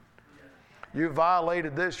done. You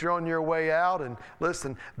violated this, you're on your way out. And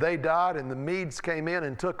listen, they died, and the Medes came in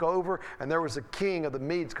and took over, and there was a king of the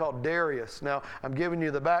Medes called Darius. Now, I'm giving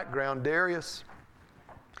you the background. Darius,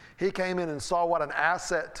 he came in and saw what an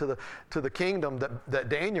asset to the kingdom that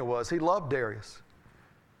Daniel was. He loved Darius.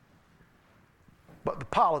 But the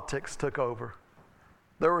politics took over.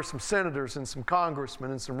 There were some senators and some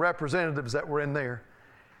congressmen and some representatives that were in there.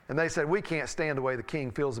 And they said, we can't stand the way the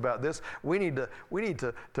king feels about this. We need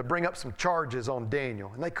to bring up some charges on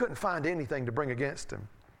Daniel. And they couldn't find anything to bring against him.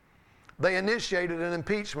 They initiated an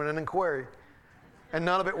impeachment, an inquiry, and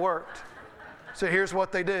none of it worked. So here's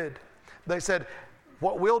what they did. They said,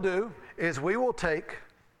 what we'll do is we will take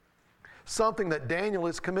something that Daniel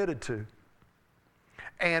is committed to,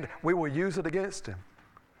 and we will use it against him.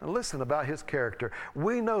 Now listen about his character.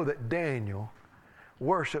 We know that Daniel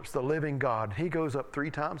worships the living God. He goes up 3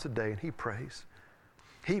 times a day and he prays.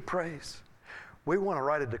 He prays. We want to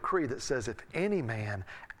write a decree that says if any man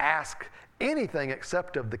ask anything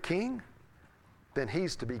except of the king, then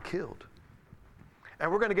he's to be killed.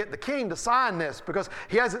 And we're going to get the king to sign this because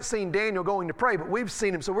he hasn't seen Daniel going to pray, but we've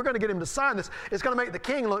seen him. So we're going to get him to sign this. It's going to make the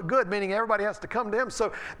king look good, meaning everybody has to come to him.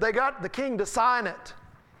 So they got the king to sign it.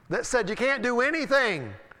 That said you can't do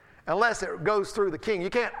anything unless it goes through the king.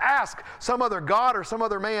 You can't ask some other god or some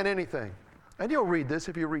other man anything. And you'll read this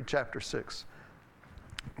if you read chapter 6.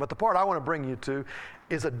 But the part I want to bring you to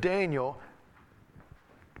is a Daniel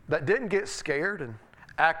that didn't get scared and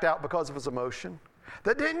act out because of his emotion.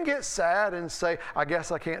 That didn't get sad and say, I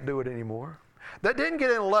guess I can't do it anymore. That didn't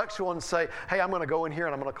get intellectual and say, hey, I'm going to go in here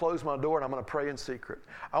and I'm going to close my door and I'm going to pray in secret.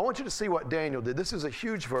 I want you to see what Daniel did. This is a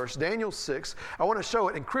huge verse, Daniel 6. I want to show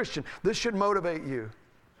it. And Christian, this should motivate you.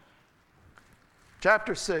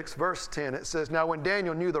 Chapter 6, verse 10, it says, "Now when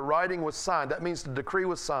Daniel knew the writing was signed," that means the decree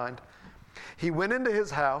was signed, "he went into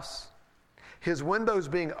his house, his windows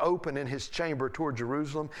being open in his chamber toward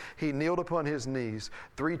Jerusalem. He kneeled upon his knees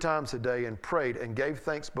 3 times a day and prayed and gave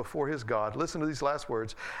thanks before his God." Listen to these last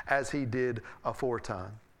words, "as he did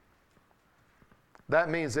aforetime." That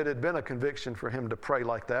means it had been a conviction for him to pray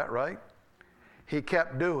like that, right? He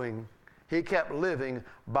kept living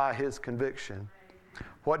by his conviction.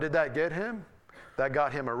 What did that get him? That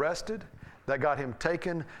got him arrested. That got him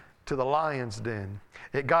taken to the lion's den.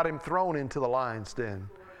 It got him thrown into the lion's den.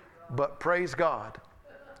 But praise God.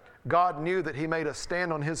 God knew that he made a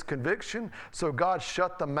stand on his conviction, so God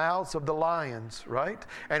shut the mouths of the lions, right?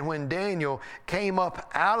 And when Daniel came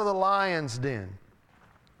up out of the lion's den,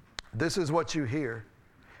 this is what you hear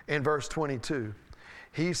in verse 22.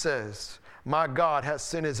 He says, "My God has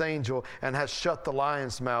sent his angel and has shut the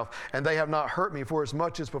lion's mouth, and they have not hurt me, for as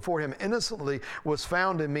much as before him innocently was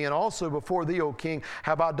found in me, and also before thee, O king,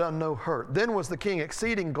 have I done no hurt." Then was the king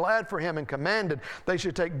exceeding glad for him and commanded they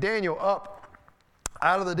should take Daniel up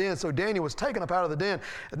out of the den. So Daniel was taken up out of the den.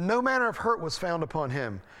 No manner of hurt was found upon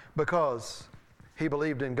him because he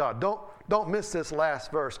believed in God. Don't miss this last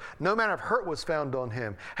verse. No manner of hurt was found on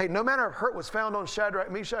him. Hey, no manner of hurt was found on Shadrach,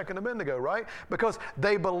 Meshach, and Abednego, right? Because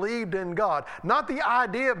they believed in God. Not the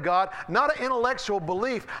idea of God, not an intellectual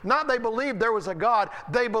belief, not they believed there was a God.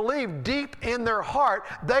 They believed deep in their heart.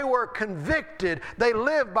 They were convicted. They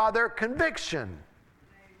lived by their conviction.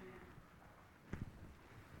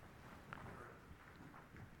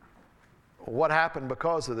 What happened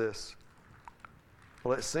because of this?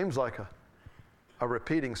 Well, it seems like a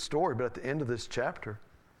repeating story, but at the end of this chapter,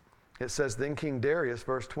 it says, "Then King Darius,"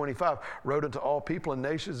 verse 25, "wrote unto all people and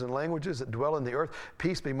nations and languages that dwell in the earth,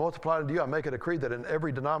 peace be multiplied unto you. I make a decree that in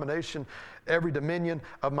every denomination, every dominion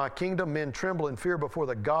of my kingdom, men tremble and fear before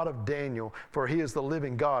the God of Daniel, for he is the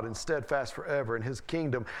living God and steadfast forever, and his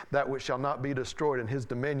kingdom that which shall not be destroyed, and his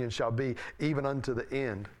dominion shall be even unto the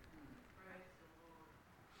end."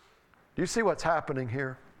 Do you see what's happening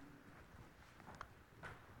here?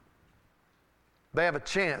 They have a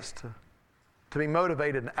chance to be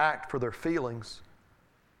motivated and act for their feelings,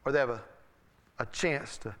 or they have a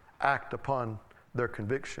chance to act upon their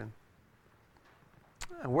conviction.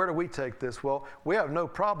 And where do we take this? Well, we have no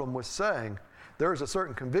problem with saying there's a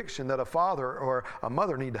certain conviction that a father or a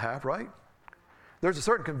mother need to have, right? There's a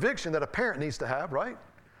certain conviction that a parent needs to have, right?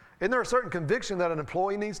 Isn't there a certain conviction that an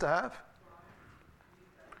employee needs to have?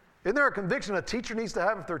 Isn't there a conviction a teacher needs to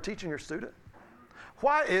have if they're teaching your student?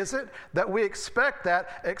 Why is it that we expect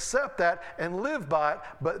that, accept that, and live by it,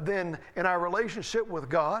 but then in our relationship with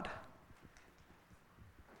God?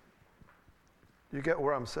 You get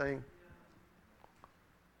where I'm saying?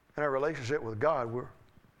 In our relationship with God,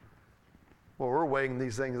 we're weighing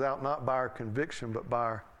these things out not by our conviction, but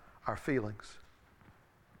by our feelings.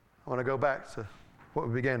 I want to go back to what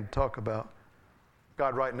we began to talk about.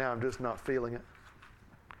 God, right now, I'm just not feeling it.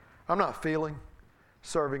 I'm not feeling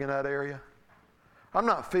serving in that area. I'm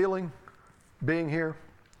not feeling being here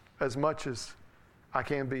as much as I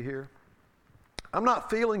can be here. I'm not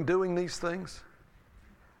feeling doing these things.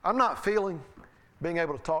 I'm not feeling being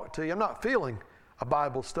able to talk to you. I'm not feeling a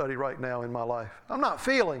Bible study right now in my life. I'm not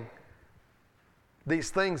feeling these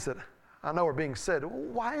things that I know are being said.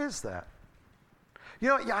 Why is that? You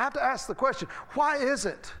know, you have to ask the question, why is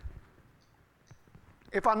it,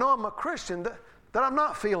 if I know I'm a Christian, that I'm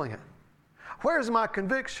not feeling it? Where's my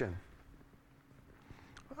conviction?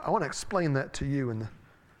 I want to explain that to you in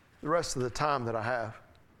the rest of the time that I have.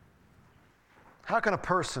 How can a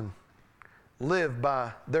person live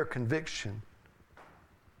by their conviction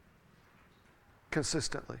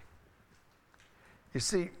consistently? You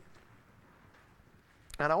see,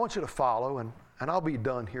 and I want you to follow, and I'll be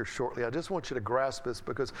done here shortly. I just want you to grasp this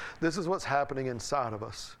because this is what's happening inside of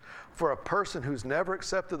us. For a person who's never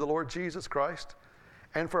accepted the Lord Jesus Christ,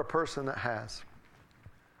 and for a person that has,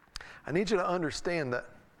 I need you to understand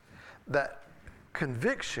that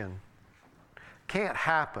conviction can't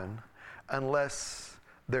happen unless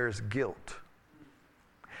there's guilt.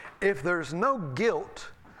 If there's no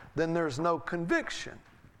guilt, then there's no conviction.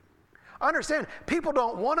 Understand, people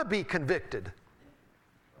don't want to be convicted.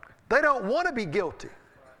 They don't want to be guilty.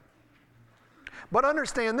 But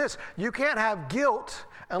understand this, you can't have guilt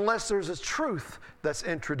unless there's a truth that's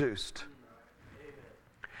introduced.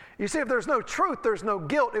 You see, if there's no truth, there's no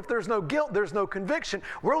guilt. If there's no guilt, there's no conviction.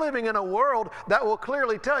 We're living in a world that will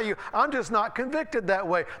clearly tell you, I'm just not convicted that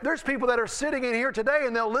way. There's people that are sitting in here today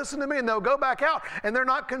and they'll listen to me and they'll go back out and they're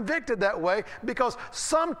not convicted that way because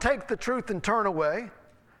some take the truth and turn away.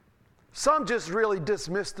 Some just really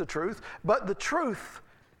dismiss the truth. But the truth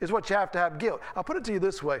is what you have to have guilt. I'll put it to you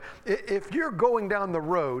this way. If you're going down the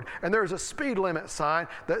road and there's a speed limit sign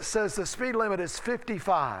that says the speed limit is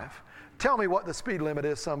 55, tell me what the speed limit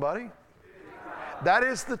is, somebody. That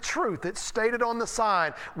is the truth. It's stated on the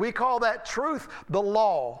sign. We call that truth the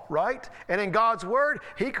law, right? And in God's Word,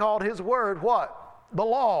 He called His Word what? The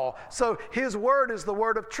law. So His Word is the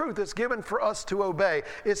word of truth. It's given for us to obey.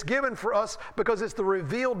 It's given for us because it's the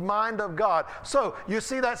revealed mind of God. So you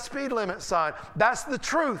see that speed limit sign. That's the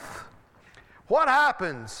truth. What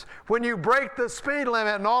happens when you break the speed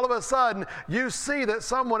limit and all of a sudden you see that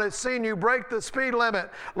someone has seen you break the speed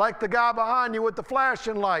limit, like the guy behind you with the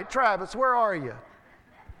flashing light? Travis, where are you?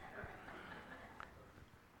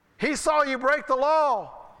 He saw you break the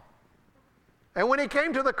law. And when he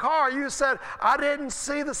came to the car, you said, I didn't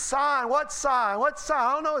see the sign. What sign? What sign?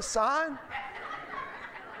 I don't know a sign.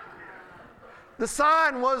 The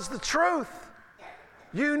sign was the truth.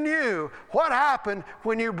 You knew what happened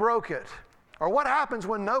when you broke it. Or what happens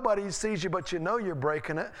when nobody sees you, but you know you're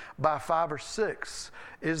breaking it by 5 or 6?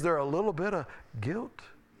 Is there a little bit of guilt?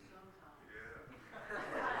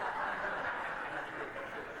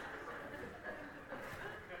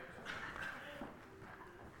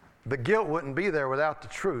 The guilt wouldn't be there without the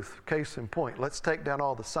truth. Case in point, let's take down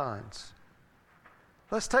all the signs.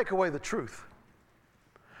 Let's take away the truth.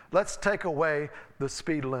 Let's take away the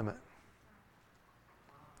speed limit.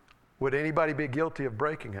 Would anybody be guilty of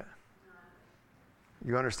breaking it?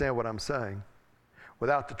 You understand what I'm saying?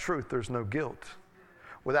 Without the truth, there's no guilt.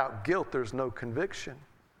 Without guilt, there's no conviction.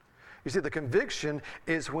 You see, the conviction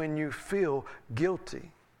is when you feel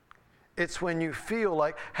guilty. It's when you feel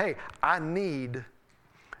like, hey, I need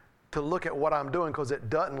to look at what I'm doing because it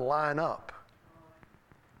doesn't line up.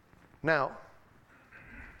 Now,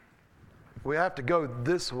 we have to go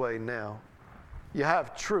this way now. You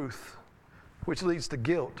have truth, which leads to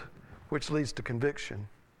guilt, which leads to conviction.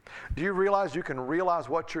 Do you realize you can realize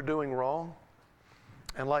what you're doing wrong?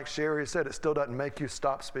 And like Sherry said, it still doesn't make you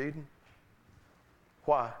stop speeding?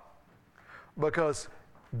 Why? Because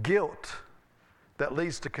guilt that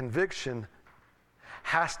leads to conviction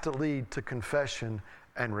has to lead to confession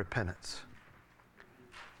and repentance.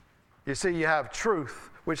 You see, you have truth,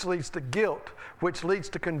 which leads to guilt, which leads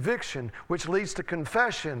to conviction, which leads to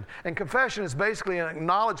confession. And confession is basically an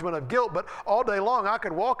acknowledgement of guilt, but all day long I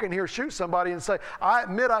could walk in here, shoot somebody and say, I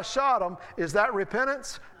admit I shot them. Is that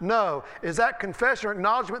repentance? No. Is that confession or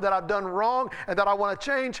acknowledgement that I've done wrong and that I want to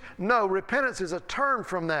change? No. Repentance is a turn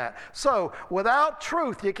from that. So without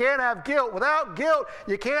truth, you can't have guilt. Without guilt,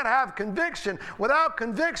 you can't have conviction. Without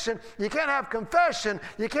conviction, you can't have confession.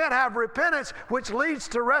 You can't have repentance, which leads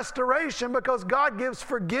to restoration because God gives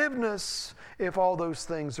forgiveness if all those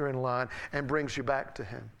things are in line and brings you back to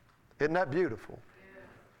Him. Isn't that beautiful?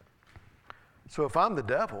 So if I'm the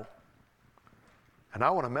devil and I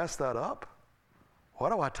want to mess that up, what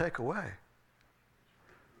do I take away?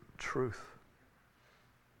 Truth.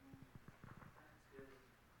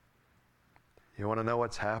 You want to know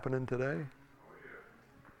what's happening today?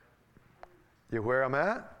 You where I'm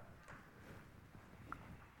at?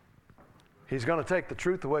 He's going to take the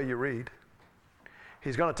truth away you read.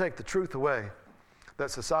 He's going to take the truth away that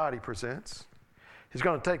society presents. He's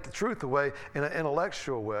going to take the truth away in an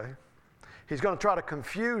intellectual way. He's going to try to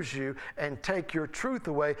confuse you and take your truth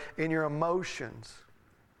away in your emotions.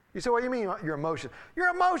 You say, what do you mean your emotions? Your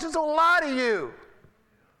emotions will lie to you.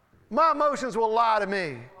 My emotions will lie to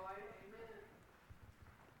me.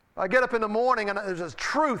 I get up in the morning and there's a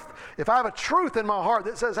truth. If I have a truth in my heart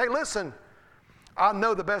that says, hey, listen, I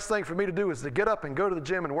know the best thing for me to do is to get up and go to the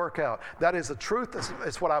gym and work out. That is the truth.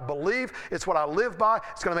 It's what I believe. It's what I live by.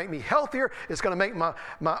 It's going to make me healthier. It's going to make my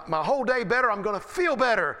whole day better. I'm going to feel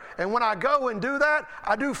better. And when I go and do that,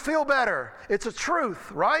 I do feel better. It's a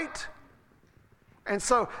truth, right? And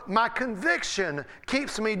so my conviction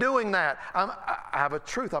keeps me doing that. I have a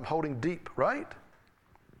truth I'm holding deep, right?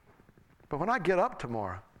 But when I get up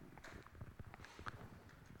tomorrow,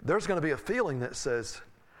 there's going to be a feeling that says,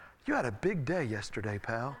 you had a big day yesterday,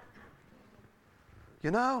 pal.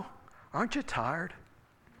 You know, aren't you tired?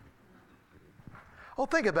 Oh,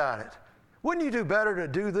 think about it. Wouldn't you do better to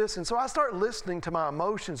do this? And so I start listening to my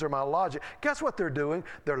emotions or my logic. Guess what they're doing?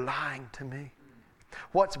 They're lying to me.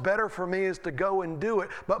 What's better for me is to go and do it,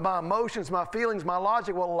 but my emotions, my feelings, my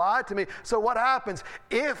logic will lie to me. So what happens?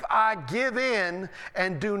 If I give in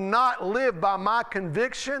and do not live by my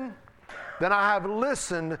conviction, then I have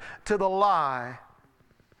listened to the lie,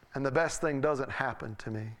 and the best thing doesn't happen to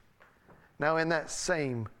me. Now, in that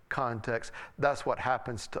same context, that's what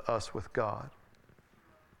happens to us with God.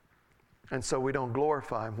 And so we don't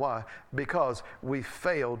glorify Him. Why? Because we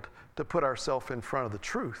failed to put ourselves in front of the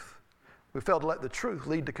truth. We fail to let the truth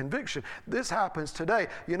lead to conviction. This happens today.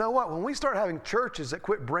 You know what? When we start having churches that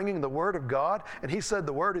quit bringing the Word of God, and He said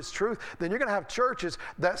the Word is truth, then you're going to have churches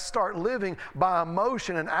that start living by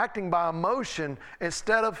emotion and acting by emotion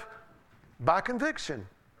instead of by conviction.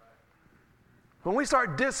 When we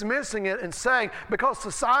start dismissing it and saying, because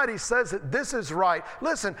society says that this is right.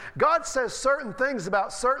 Listen, God says certain things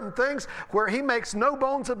about certain things where He makes no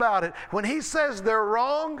bones about it. When He says they're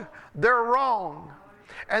wrong, they're wrong.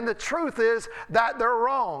 And the truth is that they're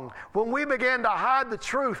wrong. When we begin to hide the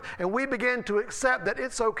truth and we begin to accept that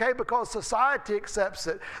it's okay because society accepts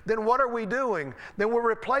it, then what are we doing? Then we're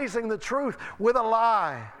replacing the truth with a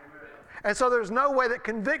lie. And so there's no way that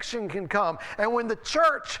conviction can come. And when the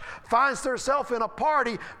church finds herself in a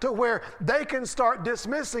party to where they can start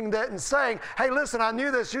dismissing that and saying, hey, listen, I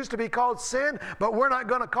knew this used to be called sin, but we're not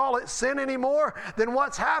going to call it sin anymore, then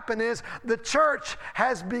what's happened is the church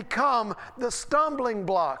has become the stumbling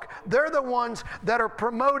block. They're the ones that are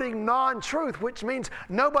promoting non-truth, which means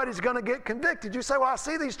nobody's going to get convicted. You say, well, I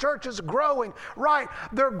see these churches growing. Right,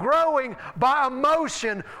 they're growing by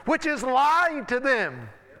emotion, which is lying to them.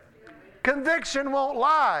 Conviction won't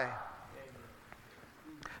lie.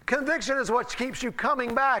 Conviction is what keeps you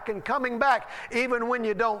coming back and coming back even when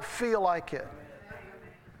you don't feel like it.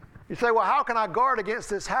 You say, well, how can I guard against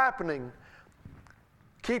this happening?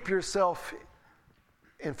 Keep yourself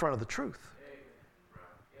in front of the truth.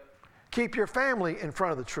 Keep your family in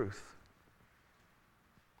front of the truth.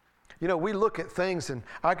 You know, we look at things, and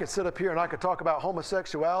I could sit up here and I could talk about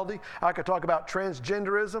homosexuality. I could talk about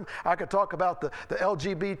transgenderism. I could talk about the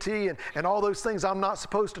LGBT and all those things I'm not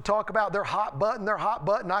supposed to talk about. They're hot button.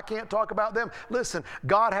 I can't talk about them. Listen,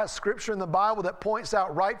 God has scripture in the Bible that points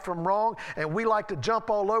out right from wrong, and we like to jump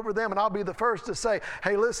all over them. And I'll be the first to say,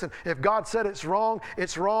 hey, listen, if God said it's wrong,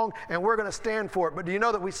 and we're going to stand for it. But do you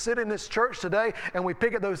know that we sit in this church today and we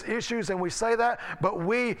pick at those issues and we say that, but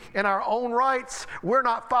we, in our own rights, we're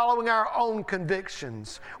not following our own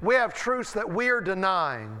convictions. We have truths that we are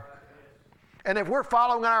denying. And if we're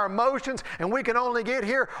following our emotions and we can only get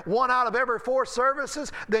here 1 out of every 4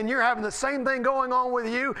 services, then you're having the same thing going on with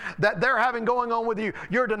you that they're having going on with you.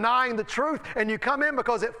 You're denying the truth, and you come in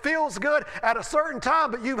because it feels good at a certain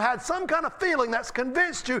time, but you've had some kind of feeling that's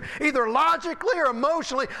convinced you either logically or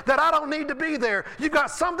emotionally that I don't need to be there. You've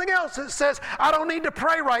got something else that says I don't need to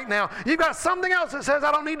pray right now. You've got something else that says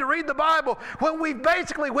I don't need to read the Bible. When we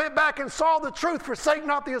basically went back and saw the truth, forsake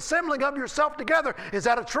not the assembling of yourself together. Is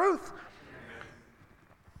that a truth?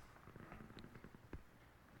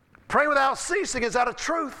 Pray without ceasing. Is that a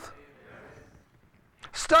truth?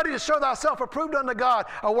 Study to show thyself approved unto God,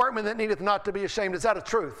 a workman that needeth not to be ashamed. Is that a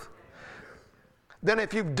truth? Then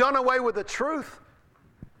if you've done away with the truth,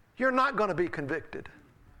 you're not going to be convicted.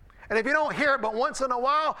 And if you don't hear it but once in a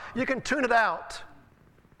while, you can tune it out.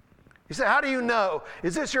 You say, how do you know?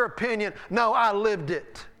 Is this your opinion? No, I lived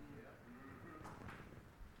it.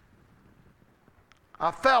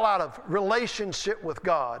 I fell out of relationship with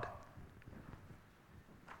God.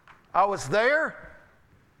 I was there,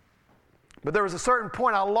 but there was a certain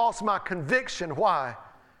point I lost my conviction. Why?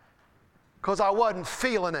 Because I wasn't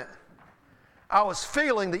feeling it. I was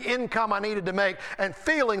feeling the income I needed to make, and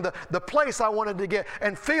feeling the place I wanted to get,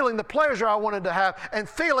 and feeling the pleasure I wanted to have, and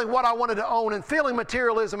feeling what I wanted to own, and feeling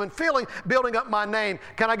materialism, and feeling building up my name.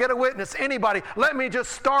 Can I get a witness? Anybody? Let me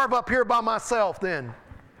just starve up here by myself then.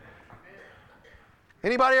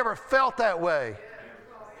 Anybody ever felt that way?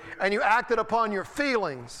 And you acted upon your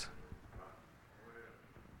feelings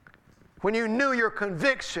when you knew your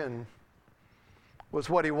conviction was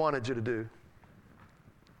what He wanted you to do.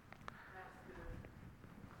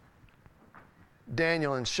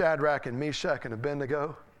 Daniel and Shadrach and Meshach and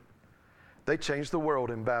Abednego, they changed the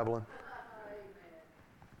world in Babylon.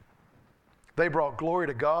 They brought glory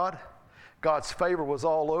to God. God's favor was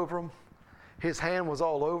all over them. His hand was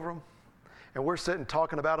all over them. And we're sitting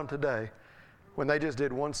talking about them today when they just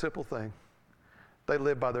did one simple thing. They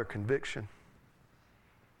lived by their conviction.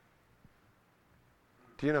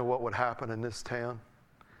 Do you know what would happen in this town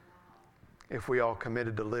if we all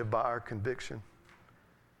committed to live by our conviction?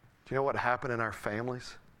 Do you know what would happen in our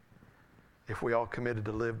families if we all committed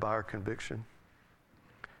to live by our conviction?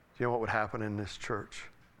 Do you know what would happen in this church?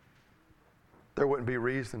 There wouldn't be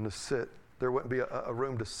reason to sit. There wouldn't be a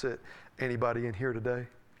room to sit anybody in here today.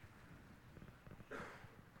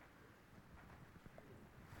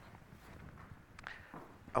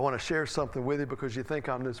 I want to share something with you because you think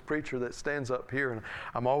I'm this preacher that stands up here and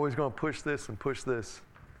I'm always going to push this and push this.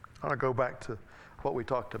 I want to go back to what we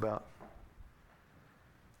talked about.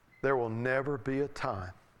 There will never be a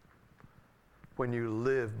time when you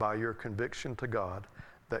live by your conviction to God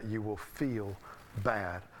that you will feel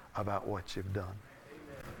bad about what you've done.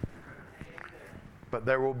 But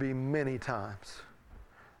there will be many times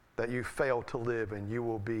that you fail to live, and you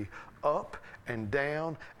will be up and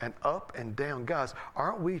down and up and down. Guys,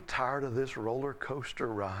 aren't we tired of this roller coaster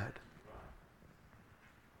ride?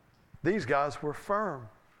 These guys were firm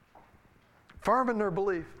in their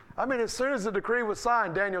belief. I mean, as soon as the decree was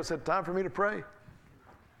signed, Daniel said, time for me to pray.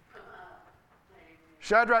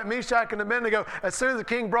 Shadrach, Meshach, and Abednego, as soon as the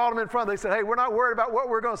king brought them in front, they said, hey, we're not worried about what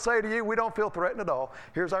we're going to say to you. We don't feel threatened at all.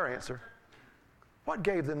 Here's our answer. What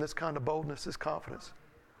gave them this kind of boldness, this confidence?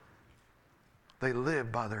 They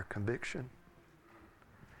lived by their conviction.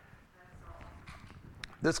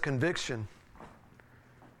 This conviction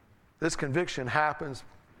happens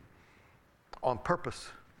on purpose.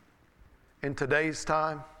 In today's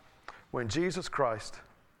time, when Jesus Christ,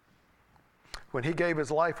 when he gave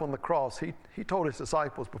his life on the cross, he told his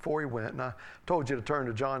disciples before he went, and I told you to turn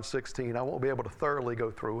to John 16. I won't be able to thoroughly go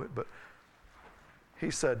through it, but he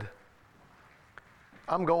said,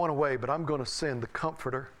 I'm going away, but I'm going to send the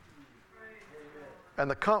Comforter. And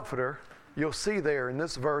the Comforter, you'll see there in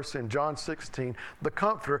this verse in John 16, the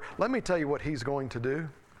Comforter, let me tell you what he's going to do.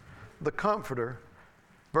 The Comforter,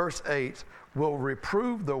 verse 8, will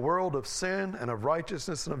reprove the world of sin and of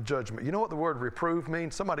righteousness and of judgment. You know what the word reprove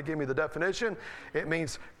means? Somebody give me the definition. It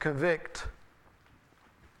means convict.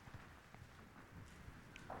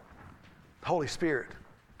 Holy Spirit.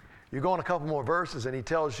 You go on a couple more verses and he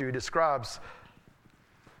tells you, he describes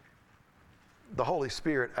the Holy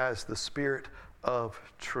Spirit as the Spirit of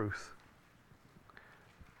truth.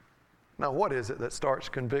 Now, what is it that starts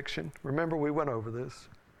conviction? Remember, we went over this.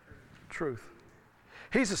 Truth.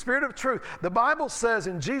 He's the Spirit of truth. The Bible says,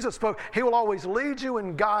 and Jesus spoke, he will always lead you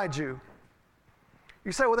and guide you.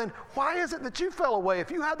 You say, well then, why is it that you fell away?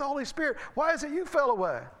 If you had the Holy Spirit, why is it you fell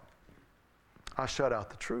away? I shut out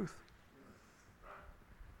the truth.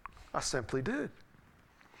 I simply did.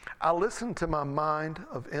 I listened to my mind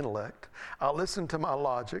of intellect. I listened to my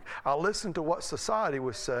logic. I listened to what society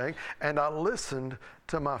was saying. And I listened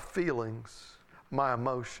to my feelings, my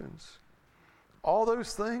emotions. All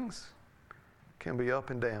those things can be up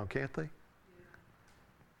and down, can't they?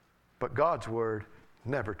 But God's Word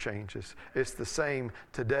never changes. It's the same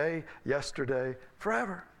today, yesterday,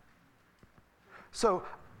 forever. So,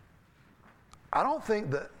 I don't think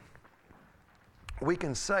that we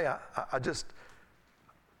can say,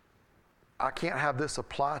 I can't have this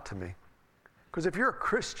apply to me. Because if you're a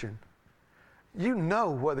Christian, you know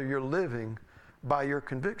whether you're living by your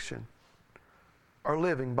conviction or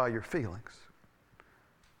living by your feelings.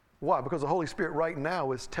 Why? Because the Holy Spirit right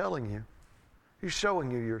now is telling you. He's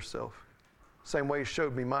showing you yourself. Same way He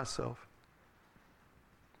showed me myself.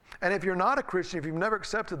 And if you're not a Christian, if you've never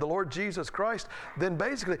accepted the Lord Jesus Christ, then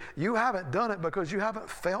basically you haven't done it because you haven't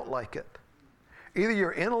felt like it. Either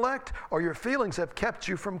your intellect or your feelings have kept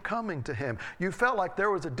you from coming to Him. You felt like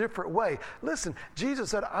there was a different way. Listen, Jesus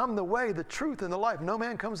said, I'm the way, the truth, and the life. No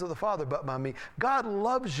man comes to the Father but by me. God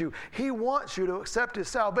loves you. He wants you to accept His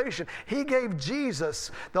salvation. He gave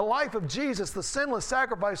Jesus, the life of Jesus, the sinless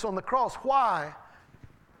sacrifice on the cross. Why?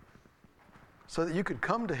 So that you could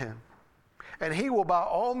come to Him. And He will by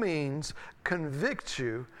all means convict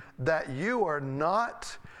you that you are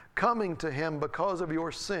not coming to Him because of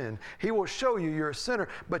your sin. He will show you you're a sinner,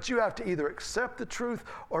 but you have to either accept the truth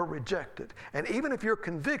or reject it. And even if you're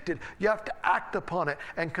convicted, you have to act upon it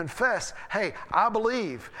and confess, hey, I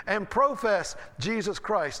believe, and profess Jesus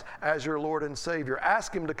Christ as your Lord and Savior.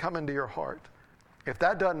 Ask Him to come into your heart. If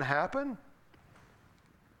that doesn't happen,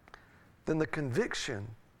 then the conviction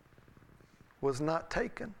was not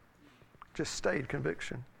taken. Just stayed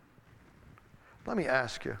conviction. Let me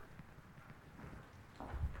ask you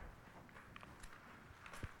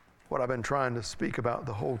what I've been trying to speak about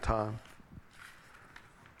the whole time.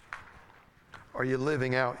 Are you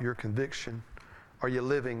living out your conviction? Are you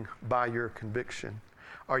living by your conviction?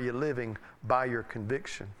 Are you living by your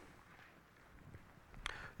conviction?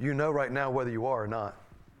 You know right now whether you are or not.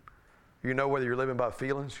 You know whether you're living by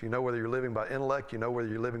feelings. You know whether you're living by intellect. You know whether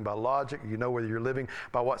you're living by logic. You know whether you're living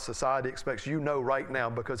by what society expects. You know right now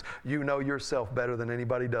because you know yourself better than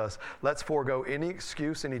anybody does. Let's forego any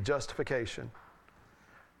excuse, any justification.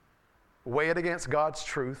 Weigh it against God's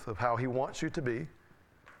truth of how He wants you to be,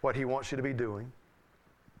 what He wants you to be doing,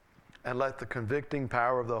 and let the convicting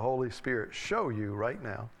power of the Holy Spirit show you right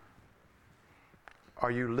now.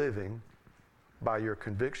 Are you living by your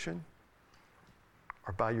conviction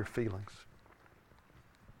or by your feelings?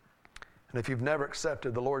 And if you've never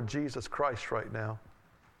accepted the Lord Jesus Christ right now,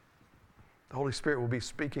 the Holy Spirit will be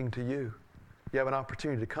speaking to you. You have an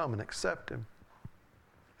opportunity to come and accept Him.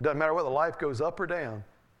 It doesn't matter whether life goes up or down.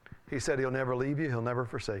 He said He'll never leave you, He'll never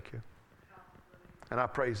forsake you. And I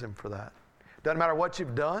praise Him for that. Doesn't matter what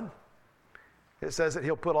you've done. It says that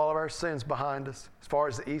He'll put all of our sins behind us as far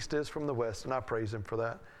as the east is from the west, and I praise Him for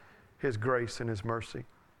that. His grace and His mercy.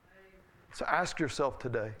 So ask yourself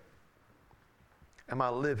today, am I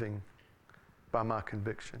living by my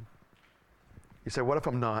conviction? You say, what if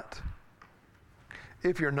I'm not?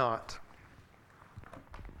 If you're not,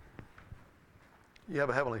 you have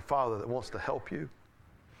a Heavenly Father that wants to help you.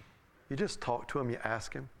 You just talk to Him, you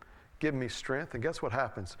ask Him, give me strength, and guess what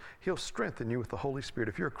happens? He'll strengthen you with the Holy Spirit.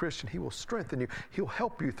 If you're a Christian, He will strengthen you. He'll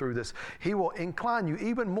help you through this. He will incline you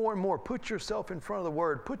even more and more. Put yourself in front of the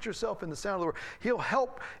Word. Put yourself in the sound of the Word. He'll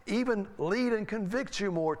help even lead and convict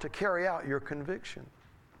you more to carry out your conviction.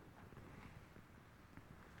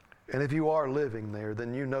 And if you are living there,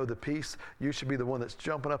 then you know the peace. You should be the one that's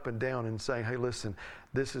jumping up and down and saying, hey, listen,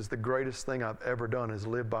 this is the greatest thing I've ever done is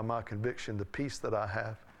live by my conviction, the peace that I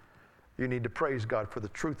have. You need to praise God for the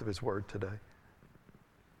truth of His Word today.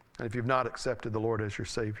 And if you've not accepted the Lord as your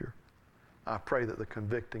Savior, I pray that the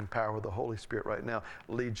convicting power of the Holy Spirit right now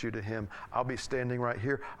leads you to Him. I'll be standing right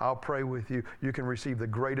here. I'll pray with you. You can receive the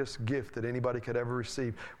greatest gift that anybody could ever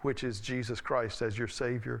receive, which is Jesus Christ as your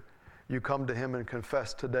Savior. You come to Him and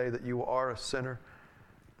confess today that you are a sinner,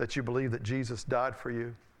 that you believe that Jesus died for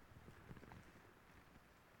you.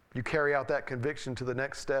 You carry out that conviction to the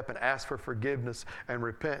next step and ask for forgiveness and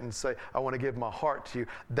repent and say, I want to give my heart to you,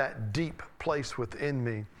 that deep place within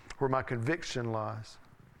me where my conviction lies.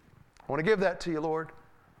 I want to give that to you, Lord.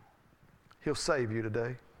 He'll save you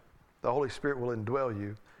today. The Holy Spirit will indwell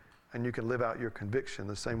you, and you can live out your conviction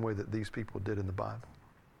the same way that these people did in the Bible.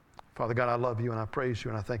 Father God, I love you and I praise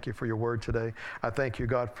you and I thank you for your word today. I thank you,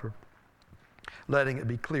 God, for letting it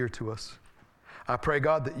be clear to us. I pray,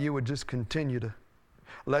 God, that you would just continue to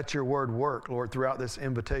let your word work, Lord, throughout this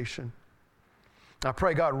invitation. I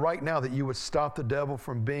pray, God, right now that you would stop the devil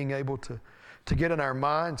from being able to get in our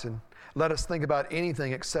minds and let us think about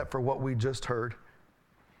anything except for what we just heard.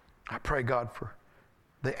 I pray, God, for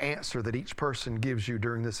the answer that each person gives you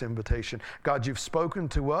during this invitation. God, you've spoken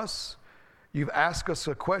to us. You've asked us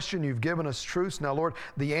a question. You've given us truths. Now, Lord,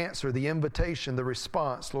 the answer, the invitation, the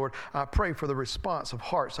response, Lord, I pray for the response of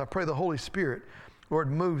hearts. I pray the Holy Spirit,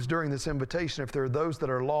 Lord, moves during this invitation. If there are those that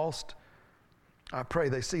are lost, I pray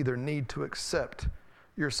they see their need to accept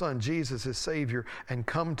your Son, Jesus, as Savior, and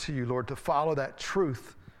come to you, Lord, to follow that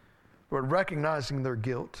truth, Lord, recognizing their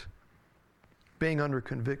guilt, being under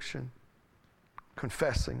conviction,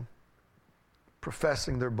 confessing,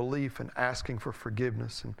 professing their belief, and asking for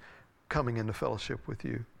forgiveness, and coming into fellowship with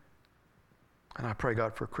you. And I pray,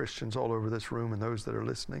 God, for Christians all over this room and those that are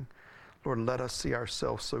listening. Lord, let us see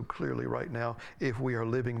ourselves so clearly right now if we are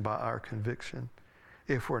living by our conviction.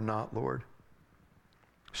 If we're not, Lord,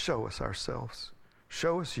 show us ourselves.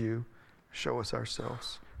 Show us you. Show us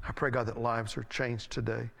ourselves. I pray, God, that lives are changed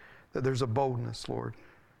today, that there's a boldness, Lord,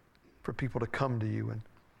 for people to come to you and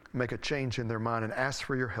make a change in their mind and ask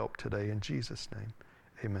for your help today. In Jesus' name,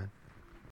 amen.